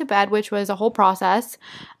back into bed, which was a whole process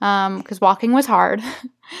because walking was hard.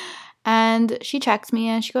 And she checks me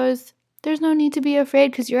and she goes, there's no need to be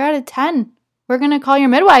afraid because you're at a 10. We're going to call your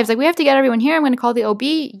midwives. Like, we have to get everyone here. I'm going to call the OB.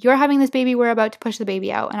 You're having this baby. We're about to push the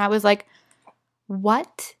baby out. And I was like,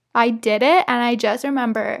 what? I did it. And I just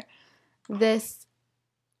remember this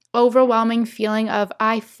overwhelming feeling of,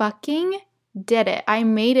 I fucking did it. I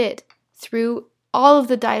made it through all of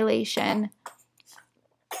the dilation.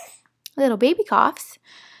 Little baby coughs.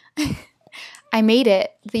 I made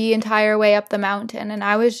it the entire way up the mountain, and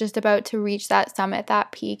I was just about to reach that summit,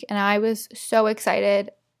 that peak, and I was so excited.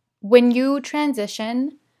 When you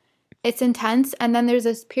transition, it's intense, and then there's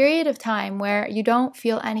this period of time where you don't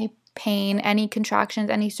feel any pain, any contractions,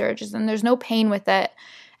 any surges, and there's no pain with it.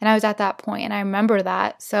 And I was at that point, and I remember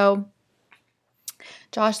that. So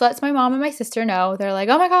Josh lets my mom and my sister know. They're like,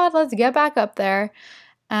 oh my God, let's get back up there.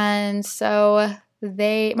 And so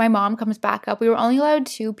my mom comes back up. We were only allowed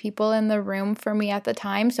 2 people in the room for me at the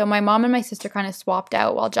time. So my mom and my sister kind of swapped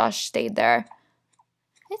out while Josh stayed there.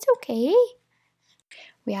 It's okay.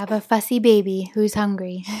 We have a fussy baby who's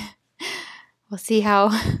hungry. We'll see how.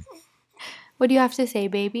 What do you have to say,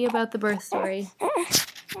 baby, about the birth story?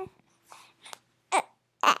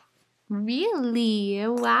 Really?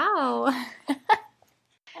 Wow.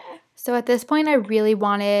 So at this point, I really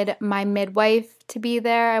wanted my midwife to be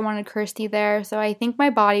there. I wanted Kirsty there. So I think my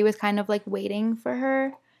body was kind of like waiting for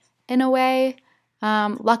her in a way.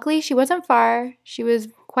 Luckily, she wasn't far. She was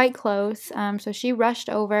quite close. So she rushed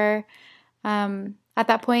over. At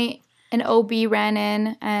that point, an OB ran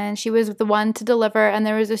in and she was the one to deliver. And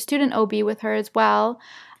there was a student OB with her as well,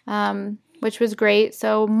 which was great.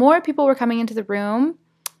 So more people were coming into the room,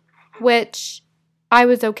 which I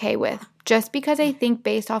was okay with. Just because I think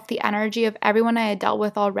based off the energy of everyone I had dealt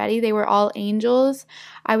with already, they were all angels,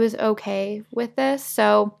 I was okay with this.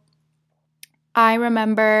 So I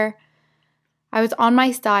remember I was on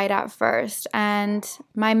my side at first, and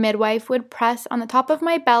my midwife would press on the top of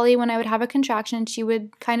my belly when I would have a contraction. She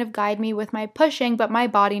would kind of guide me with my pushing, but my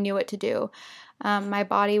body knew what to do. My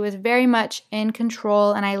body was very much in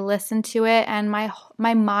control, and I listened to it, and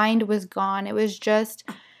my mind was gone. It was just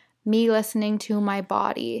me listening to my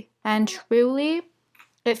body. And truly,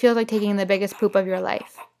 it feels like taking the biggest poop of your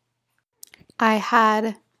life. I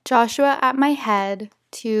had Joshua at my head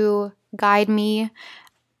to guide me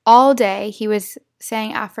all day. He was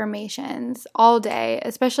saying affirmations all day,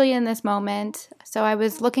 especially in this moment. So I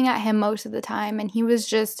was looking at him most of the time, and he was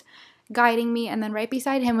just guiding me. And then right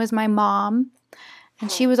beside him was my mom,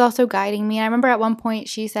 and she was also guiding me. And I remember at one point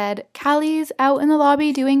she said, Callie's out in the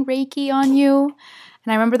lobby doing Reiki on you.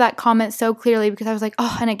 And I remember that comment so clearly because I was like,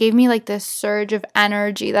 oh, and it gave me like this surge of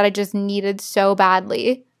energy that I just needed so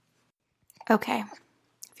badly. Okay,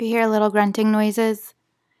 if you hear little grunting noises,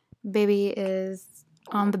 baby is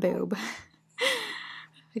on the boob.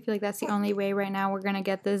 I feel like that's the only way right now we're going to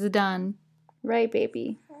get this done. Right,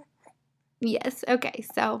 baby? Yes, okay,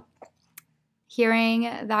 so hearing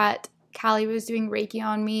that Callie was doing Reiki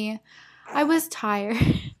on me, I was tired.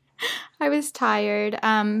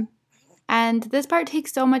 And this part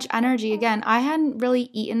takes so much energy. Again, I hadn't really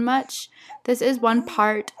eaten much. This is one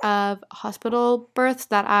part of hospital births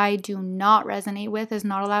that I do not resonate with, is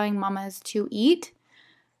not allowing mamas to eat.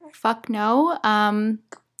 Fuck no.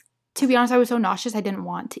 To be honest, I was so nauseous I didn't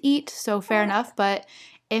want to eat, so fair enough. But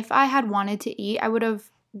if I had wanted to eat, I would have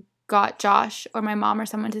got Josh or my mom or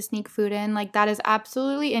someone to sneak food in. Like, that is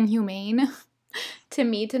absolutely inhumane to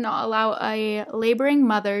me to not allow a laboring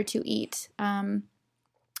mother to eat.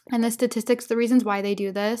 And the statistics, the reasons why they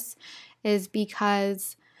do this is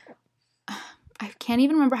because I can't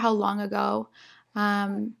even remember how long ago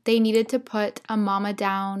they needed to put a mama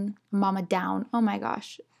down. Oh my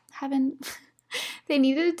gosh, heaven. They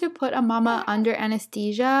needed to put a mama under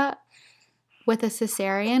anesthesia with a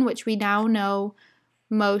cesarean, which we now know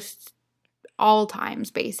all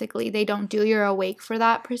times, basically. They don't do you're awake for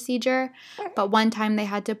that procedure. But one time they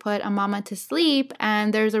had to put a mama to sleep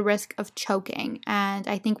and there's a risk of choking. And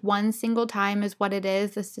I think one single time is what it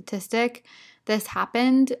is, the statistic. This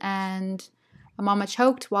happened and a mama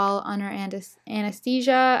choked while under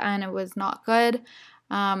anesthesia and it was not good.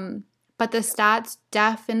 But the stats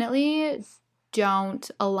definitely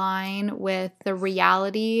don't align with the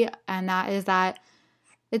reality, and that is that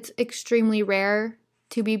it's extremely rare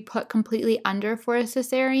to be put completely under for a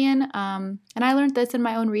cesarean. And I learned this in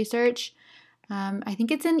my own research. I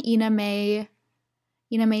think it's in Ina May's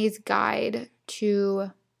guide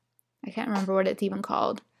to, I can't remember what it's even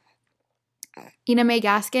called. Ina May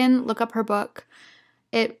Gaskin, look up her book.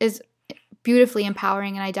 It is beautifully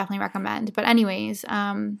empowering, and I definitely recommend. But anyways,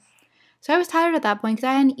 so I was tired at that point because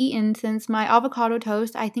I hadn't eaten since my avocado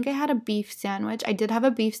toast. I think I had a beef sandwich. I did have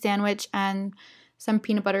a beef sandwich and some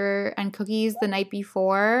peanut butter and cookies the night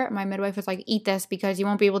before. My midwife was like, eat this because you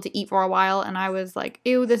won't be able to eat for a while. And I was like,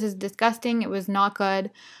 ew, this is disgusting. It was not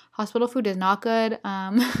good. Hospital food is not good.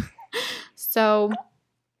 So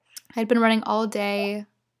I'd been running all day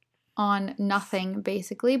on nothing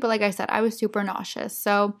basically. But like I said, I was super nauseous.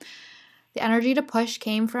 So the energy to push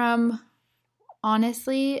came from,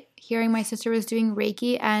 honestly, hearing my sister was doing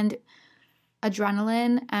Reiki and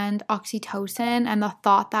adrenaline and oxytocin and the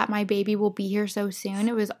thought that my baby will be here so soon.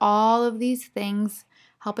 It was all of these things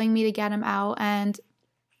helping me to get him out. And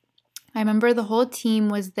I remember the whole team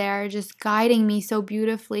was there just guiding me so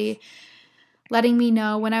beautifully, letting me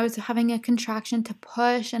know when I was having a contraction to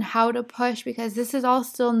push and how to push, because this is all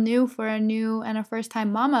still new for a new and a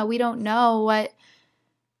first-time mama. We don't know what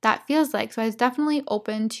that feels like. So I was definitely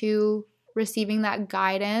open to receiving that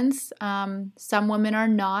guidance. Some women are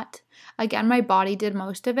not. Again, my body did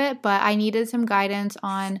most of it, but I needed some guidance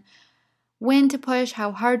on when to push,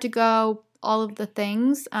 how hard to go, all of the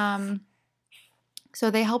things. So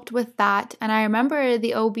they helped with that. And I remember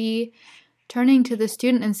the OB turning to the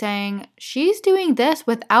student and saying, she's doing this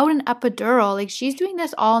without an epidural. Like, she's doing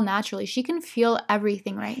this all naturally. She can feel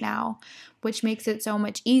everything right now, which makes it so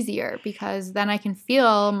much easier because then I can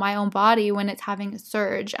feel my own body when it's having a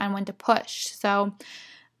surge and when to push. So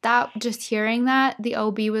that, just hearing that, the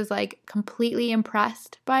OB was like completely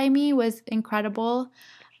impressed by me, was incredible.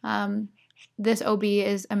 This OB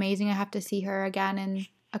is amazing. I have to see her again in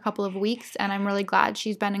a couple of weeks, and I'm really glad.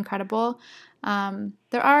 She's been incredible.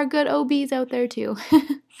 There are good OBs out there too.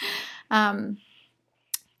 And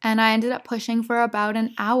I ended up pushing for about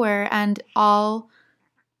an hour, and all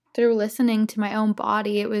through listening to my own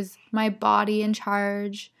body. It was my body in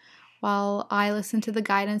charge while I listened to the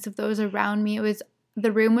guidance of those around me.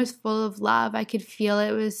 The room was full of love. I could feel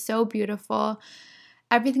it. It was so beautiful.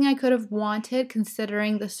 Everything I could have wanted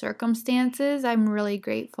considering the circumstances. I'm really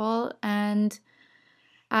grateful. And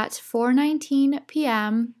at 4:19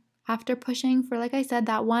 p.m., after pushing for, like I said,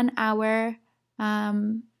 that 1 hour,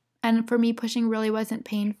 and for me, pushing really wasn't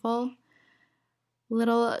painful,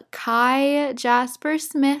 little Kai Jasper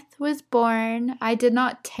Smith was born. I did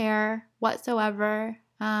not tear whatsoever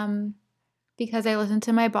because I listened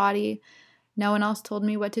to my body. No one else told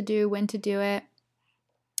me what to do, when to do it.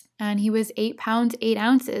 And he was 8 pounds, 8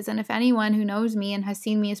 ounces. And if anyone who knows me and has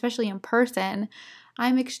seen me, especially in person,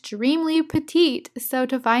 I'm extremely petite. So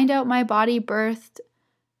to find out my body birthed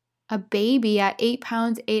a baby at 8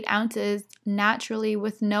 pounds, 8 ounces naturally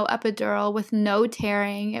with no epidural, with no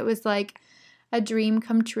tearing, it was like a dream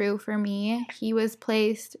come true for me. He was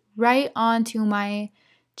placed right onto my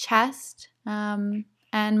chest, and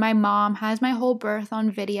my mom has my whole birth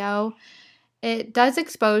on video. It does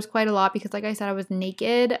expose quite a lot because, like I said, I was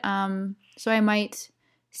naked, so I might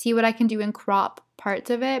see what I can do and crop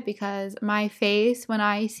parts of it, because my face when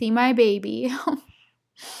I see my baby,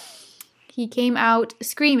 he came out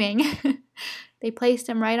screaming. They placed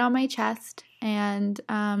him right on my chest, and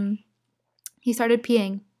he started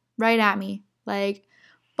peeing right at me, like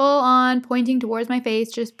full on pointing towards my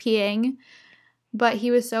face, just peeing. But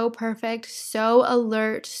he was so perfect, so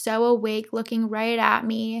alert, so awake, looking right at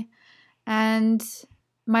me. And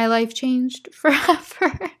my life changed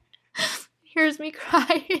forever. Here's me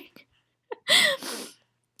crying.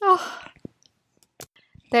 Oh,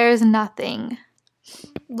 there's nothing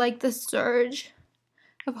like the surge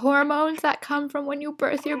of hormones that come from when you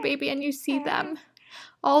birth your baby and you see them.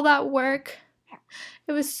 All that work.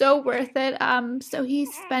 It was so worth it. So he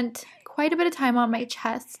spent quite a bit of time on my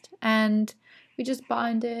chest, and we just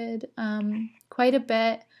bonded quite a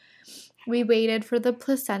bit. We waited for the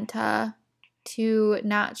placenta to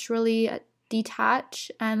naturally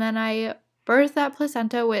detach, and then I birthed that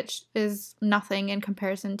placenta, which is nothing in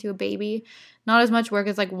comparison to a baby. Not as much work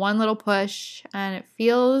as like one little push, and it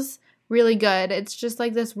feels really good. It's just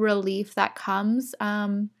like this relief that comes.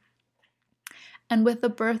 And with the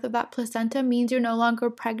birth of that placenta means you're no longer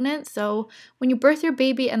pregnant. So when you birth your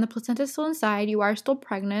baby and the placenta is still inside, you are still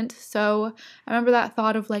pregnant. So I remember that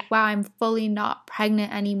thought of like, wow, I'm fully not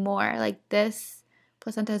pregnant anymore. Like, this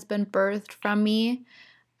placenta has been birthed from me.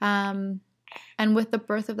 And with the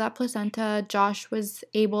birth of that placenta, Josh was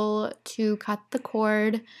able to cut the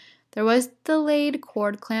cord. There was delayed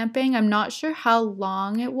cord clamping. I'm not sure how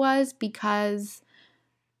long it was because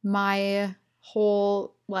my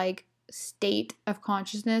whole state of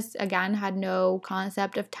consciousness again had no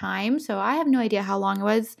concept of time. So I have no idea how long it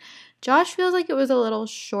was. Josh feels like it was a little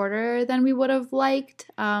shorter than we would have liked.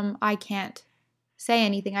 I can't say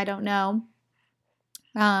anything. I don't know.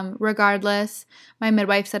 Regardless, my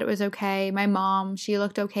midwife said it was okay. My mom, she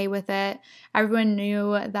looked okay with it. Everyone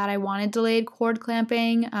knew that I wanted delayed cord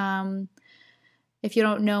clamping. If you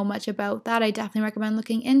don't know much about that, I definitely recommend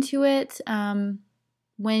looking into it.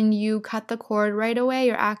 When you cut the cord right away,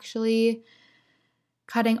 you're actually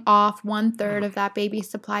cutting off 1/3 of that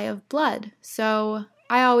baby's supply of blood. So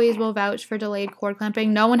I always will vouch for delayed cord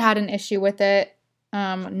clamping. No one had an issue with it.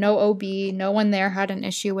 No OB, no one there had an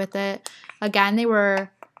issue with it. Again, they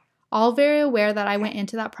were all very aware that I went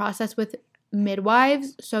into that process with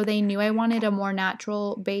midwives, so they knew I wanted a more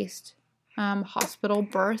natural-based hospital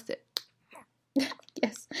birth.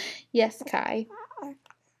 Yes, Kai.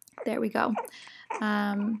 There we go.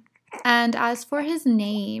 And as for his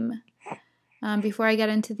name, before I get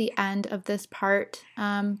into the end of this part,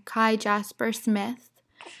 Kai Jasper Smith.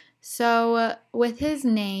 So with his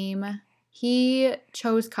name, he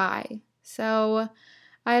chose Kai. So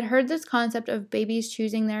I had heard this concept of babies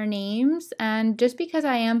choosing their names, and just because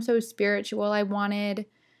I am so spiritual, I wanted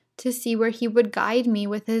to see where he would guide me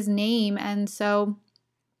with his name. And so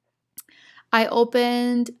I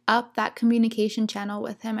opened up that communication channel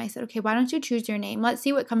with him. I said, okay, why don't you choose your name? Let's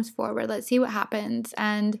see what comes forward. Let's see what happens.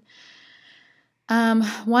 And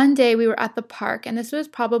one day we were at the park, and this was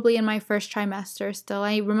probably in my first trimester still.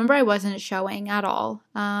 I remember I wasn't showing at all.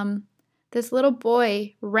 This little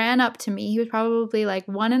boy ran up to me. He was probably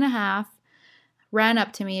 1.5, ran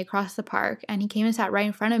up to me across the park, and he came and sat right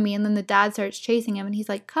in front of me, and then the dad starts chasing him, and he's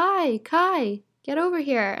like, Kai, get over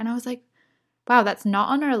here. And I was like, wow, that's not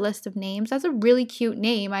on our list of names. That's a really cute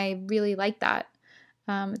name. I really like that.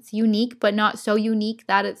 It's unique, but not so unique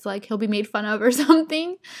that it's like he'll be made fun of or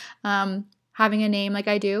something. Having a name like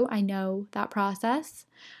I do, I know that process.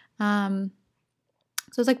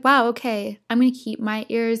 So I was like, wow, okay, I'm going to keep my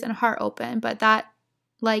ears and heart open. But that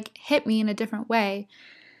hit me in a different way.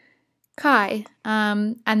 Kai.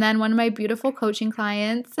 And then one of my beautiful coaching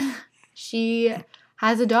clients, she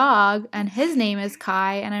has a dog and his name is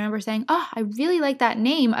Kai. And I remember saying, oh, I really like that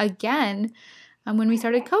name again when we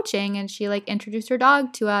started coaching. And she introduced her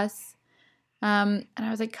dog to us. And I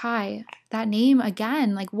was like, Kai, that name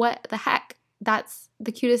again, what the heck? That's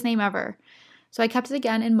the cutest name ever. So I kept it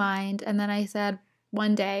again in mind. And then I said,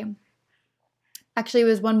 one day, actually it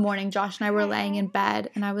was one morning, Josh and I were laying in bed,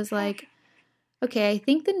 and I was like, okay, I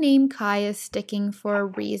think the name Kai is sticking for a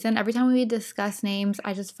reason. Every time we discuss names,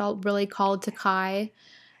 I just felt really called to Kai.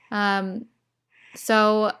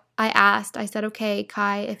 So I said, okay,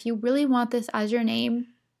 Kai, if you really want this as your name,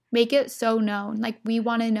 make it so known. We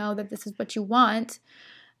want to know that this is what you want.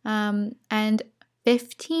 And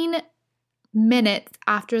 15 minutes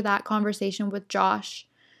after that conversation with Josh,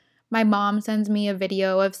 my mom sends me a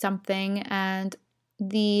video of something, and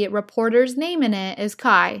the reporter's name in it is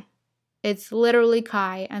Kai. It's literally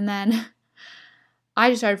Kai. And then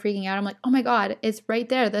I just started freaking out. I'm like, oh my God, it's right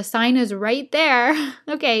there. The sign is right there.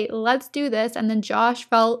 Okay, let's do this. And then Josh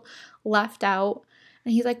felt left out.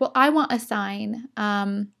 And he's like, well, I want a sign.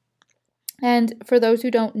 And for those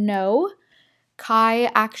who don't know, Kai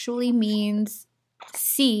actually means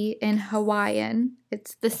sea in Hawaiian.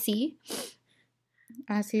 It's the sea.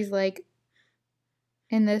 As he's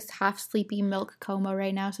in this half sleepy milk coma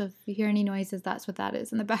right now. So if you hear any noises, that's what that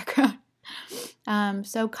is in the background.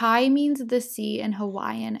 So Kai means the sea in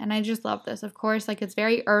Hawaiian. And I just love this. Of course, it's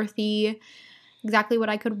very earthy, exactly what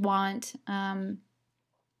I could want.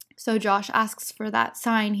 So Josh asks for that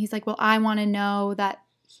sign. He's like, well, I want to know that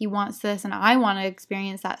he wants this, and I want to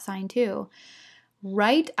experience that sign too.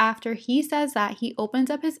 Right after he says that, he opens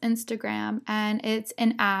up his Instagram, and it's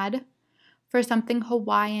an ad for something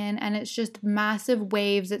Hawaiian, and it's just massive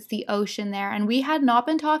waves. It's the ocean there. And we had not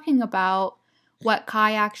been talking about what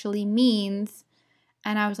Kai actually means.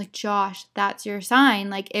 And I was like, Josh, that's your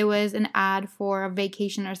sign. It was an ad for a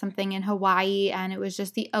vacation or something in Hawaii, and it was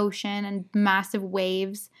just the ocean and massive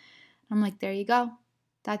waves. I'm like, there you go.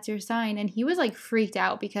 That's your sign. And he was freaked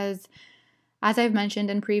out because, as I've mentioned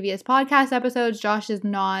in previous podcast episodes, Josh is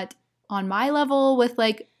not on my level with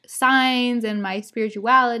signs and my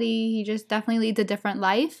spirituality. He just definitely leads a different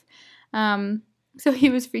life. So he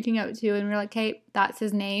was freaking out too, and we were like, hey, that's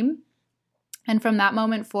his name. And from that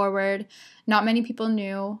moment forward, not many people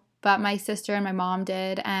knew but my sister and my mom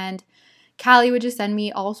did. And Callie would just send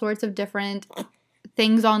me all sorts of different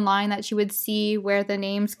things online that she would see where the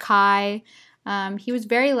name's Kai. He was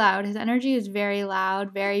very loud. His energy is very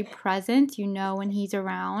loud, very present. You know when he's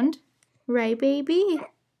around. Right, baby?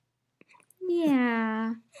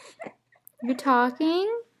 Yeah. You talking?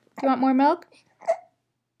 Do you want more milk?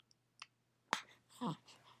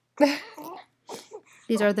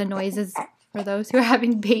 These are the noises for those who are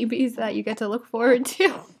having babies that you get to look forward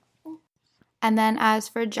to. And then as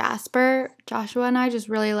for Jasper, Joshua and I just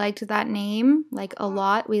really liked that name, like a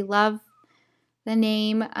lot. We love the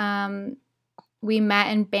name. We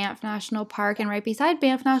met in Banff National Park, and right beside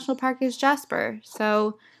Banff National Park is Jasper.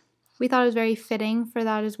 So we thought it was very fitting for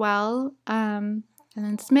that as well. And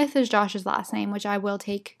then Smith is Josh's last name, which I will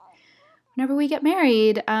take whenever we get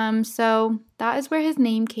married. So that is where his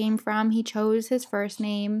name came from. He chose his first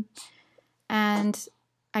name. And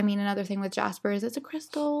I mean, another thing with Jasper is it's a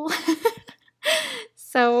crystal.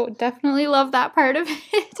 So definitely love that part of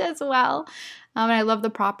it as well. And I love the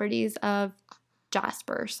properties of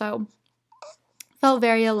Jasper. So felt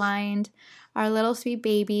very aligned. Our little sweet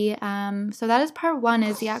baby. So that is part 1,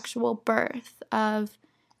 is the actual birth of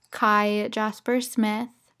Kai Jasper Smith.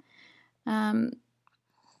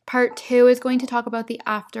 Part 2 is going to talk about the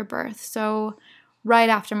afterbirth. So right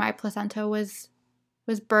after my placenta was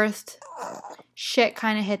birthed, shit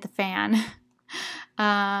kind of hit the fan.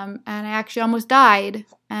 And I actually almost died.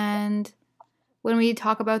 And when we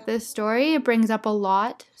talk about this story, it brings up a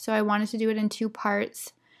lot. So I wanted to do it in 2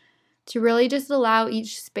 parts to really just allow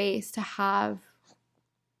each space to have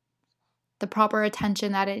the proper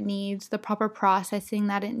attention that it needs, the proper processing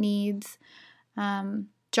that it needs.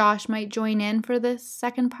 Josh might join in for this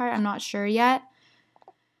second part. I'm not sure yet.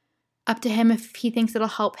 Up to him if he thinks it'll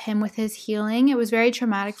help him with his healing. It was very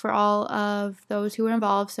traumatic for all of those who were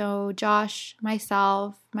involved. So Josh,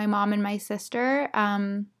 myself, my mom, and my sister.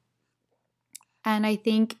 And I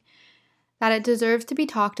think that it deserves to be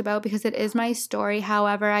talked about because it is my story.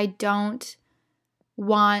 However, I don't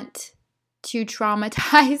want to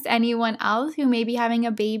traumatize anyone else who may be having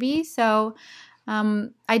a baby. So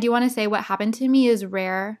I do want to say what happened to me is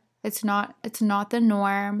rare. It's not the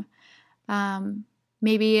norm.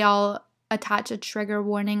 Maybe I'll attach a trigger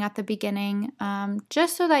warning at the beginning,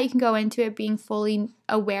 just so that you can go into it being fully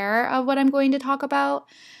aware of what I'm going to talk about.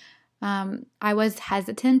 I was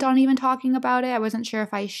hesitant on even talking about it. I wasn't sure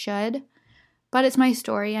if I should, but it's my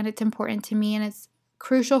story and it's important to me and it's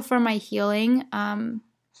crucial for my healing.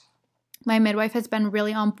 My midwife has been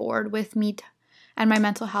really on board with me and my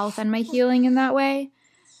mental health and my healing in that way.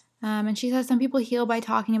 And she says some people heal by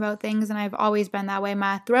talking about things, and I've always been that way.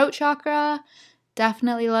 My throat chakra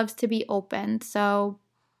definitely loves to be open. So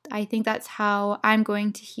I think that's how I'm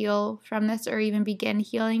going to heal from this, or even begin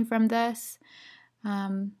healing from this.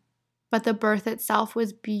 But the birth itself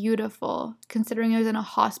was beautiful, considering I was in a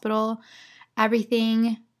hospital.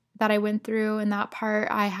 Everything that I went through in that part,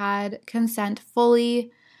 I had consent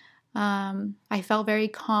fully. I felt very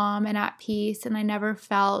calm and at peace, and I never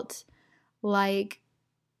felt like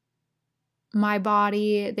my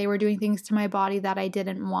body, they were doing things to my body that I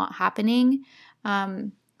didn't want happening.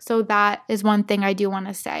 So that is one thing I do want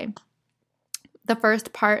to say. The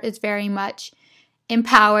first part is very much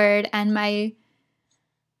empowered and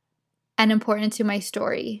important to my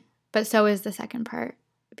story, but so is the second part,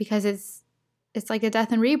 because it's like a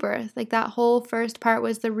death and rebirth. Like that whole first part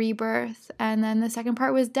was the rebirth, and then the second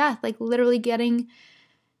part was death, like literally getting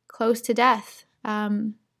close to death.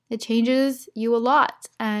 It changes you a lot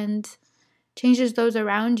and changes those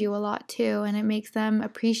around you a lot too, and it makes them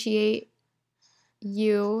appreciate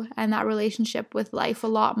you and that relationship with life a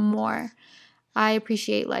lot more. I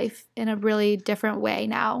appreciate life in a really different way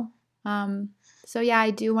now. So yeah,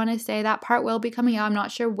 I do want to say that part will be coming out. I'm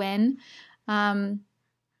not sure when.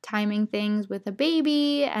 Timing things with a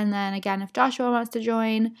baby, and then again if Joshua wants to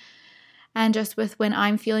join, and just with when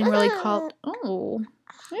I'm feeling really called. Oh,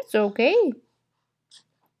 it's okay.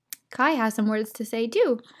 Kai has some words to say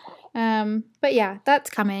too. But yeah, that's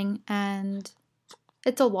coming, and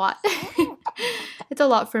it's a lot. It's a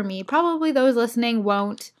lot for me. Probably those listening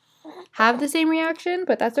won't have the same reaction,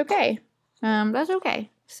 but that's okay. That's okay.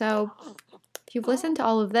 So if you've listened to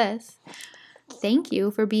all of this, thank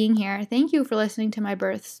you for being here. Thank you for listening to my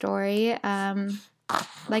birth story.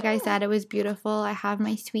 Like I said, it was beautiful. I have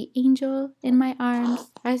my sweet angel in my arms,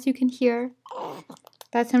 as you can hear.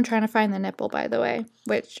 That's him trying to find the nipple, by the way,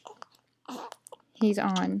 which he's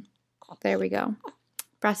on. There we go.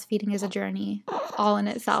 Breastfeeding is a journey all in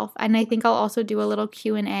itself. And I think I'll also do a little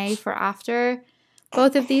Q&A for after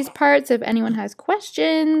both of these parts. If anyone has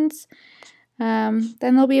questions, then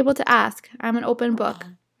they'll be able to ask. I'm an open book.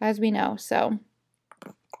 as we know. So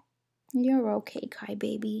you're okay, Kai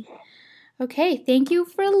baby. Okay, thank you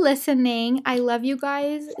for listening. I love you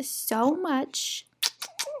guys so much.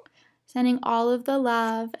 Sending all of the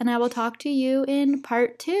love, and I will talk to you in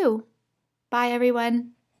part 2. Bye,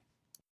 everyone.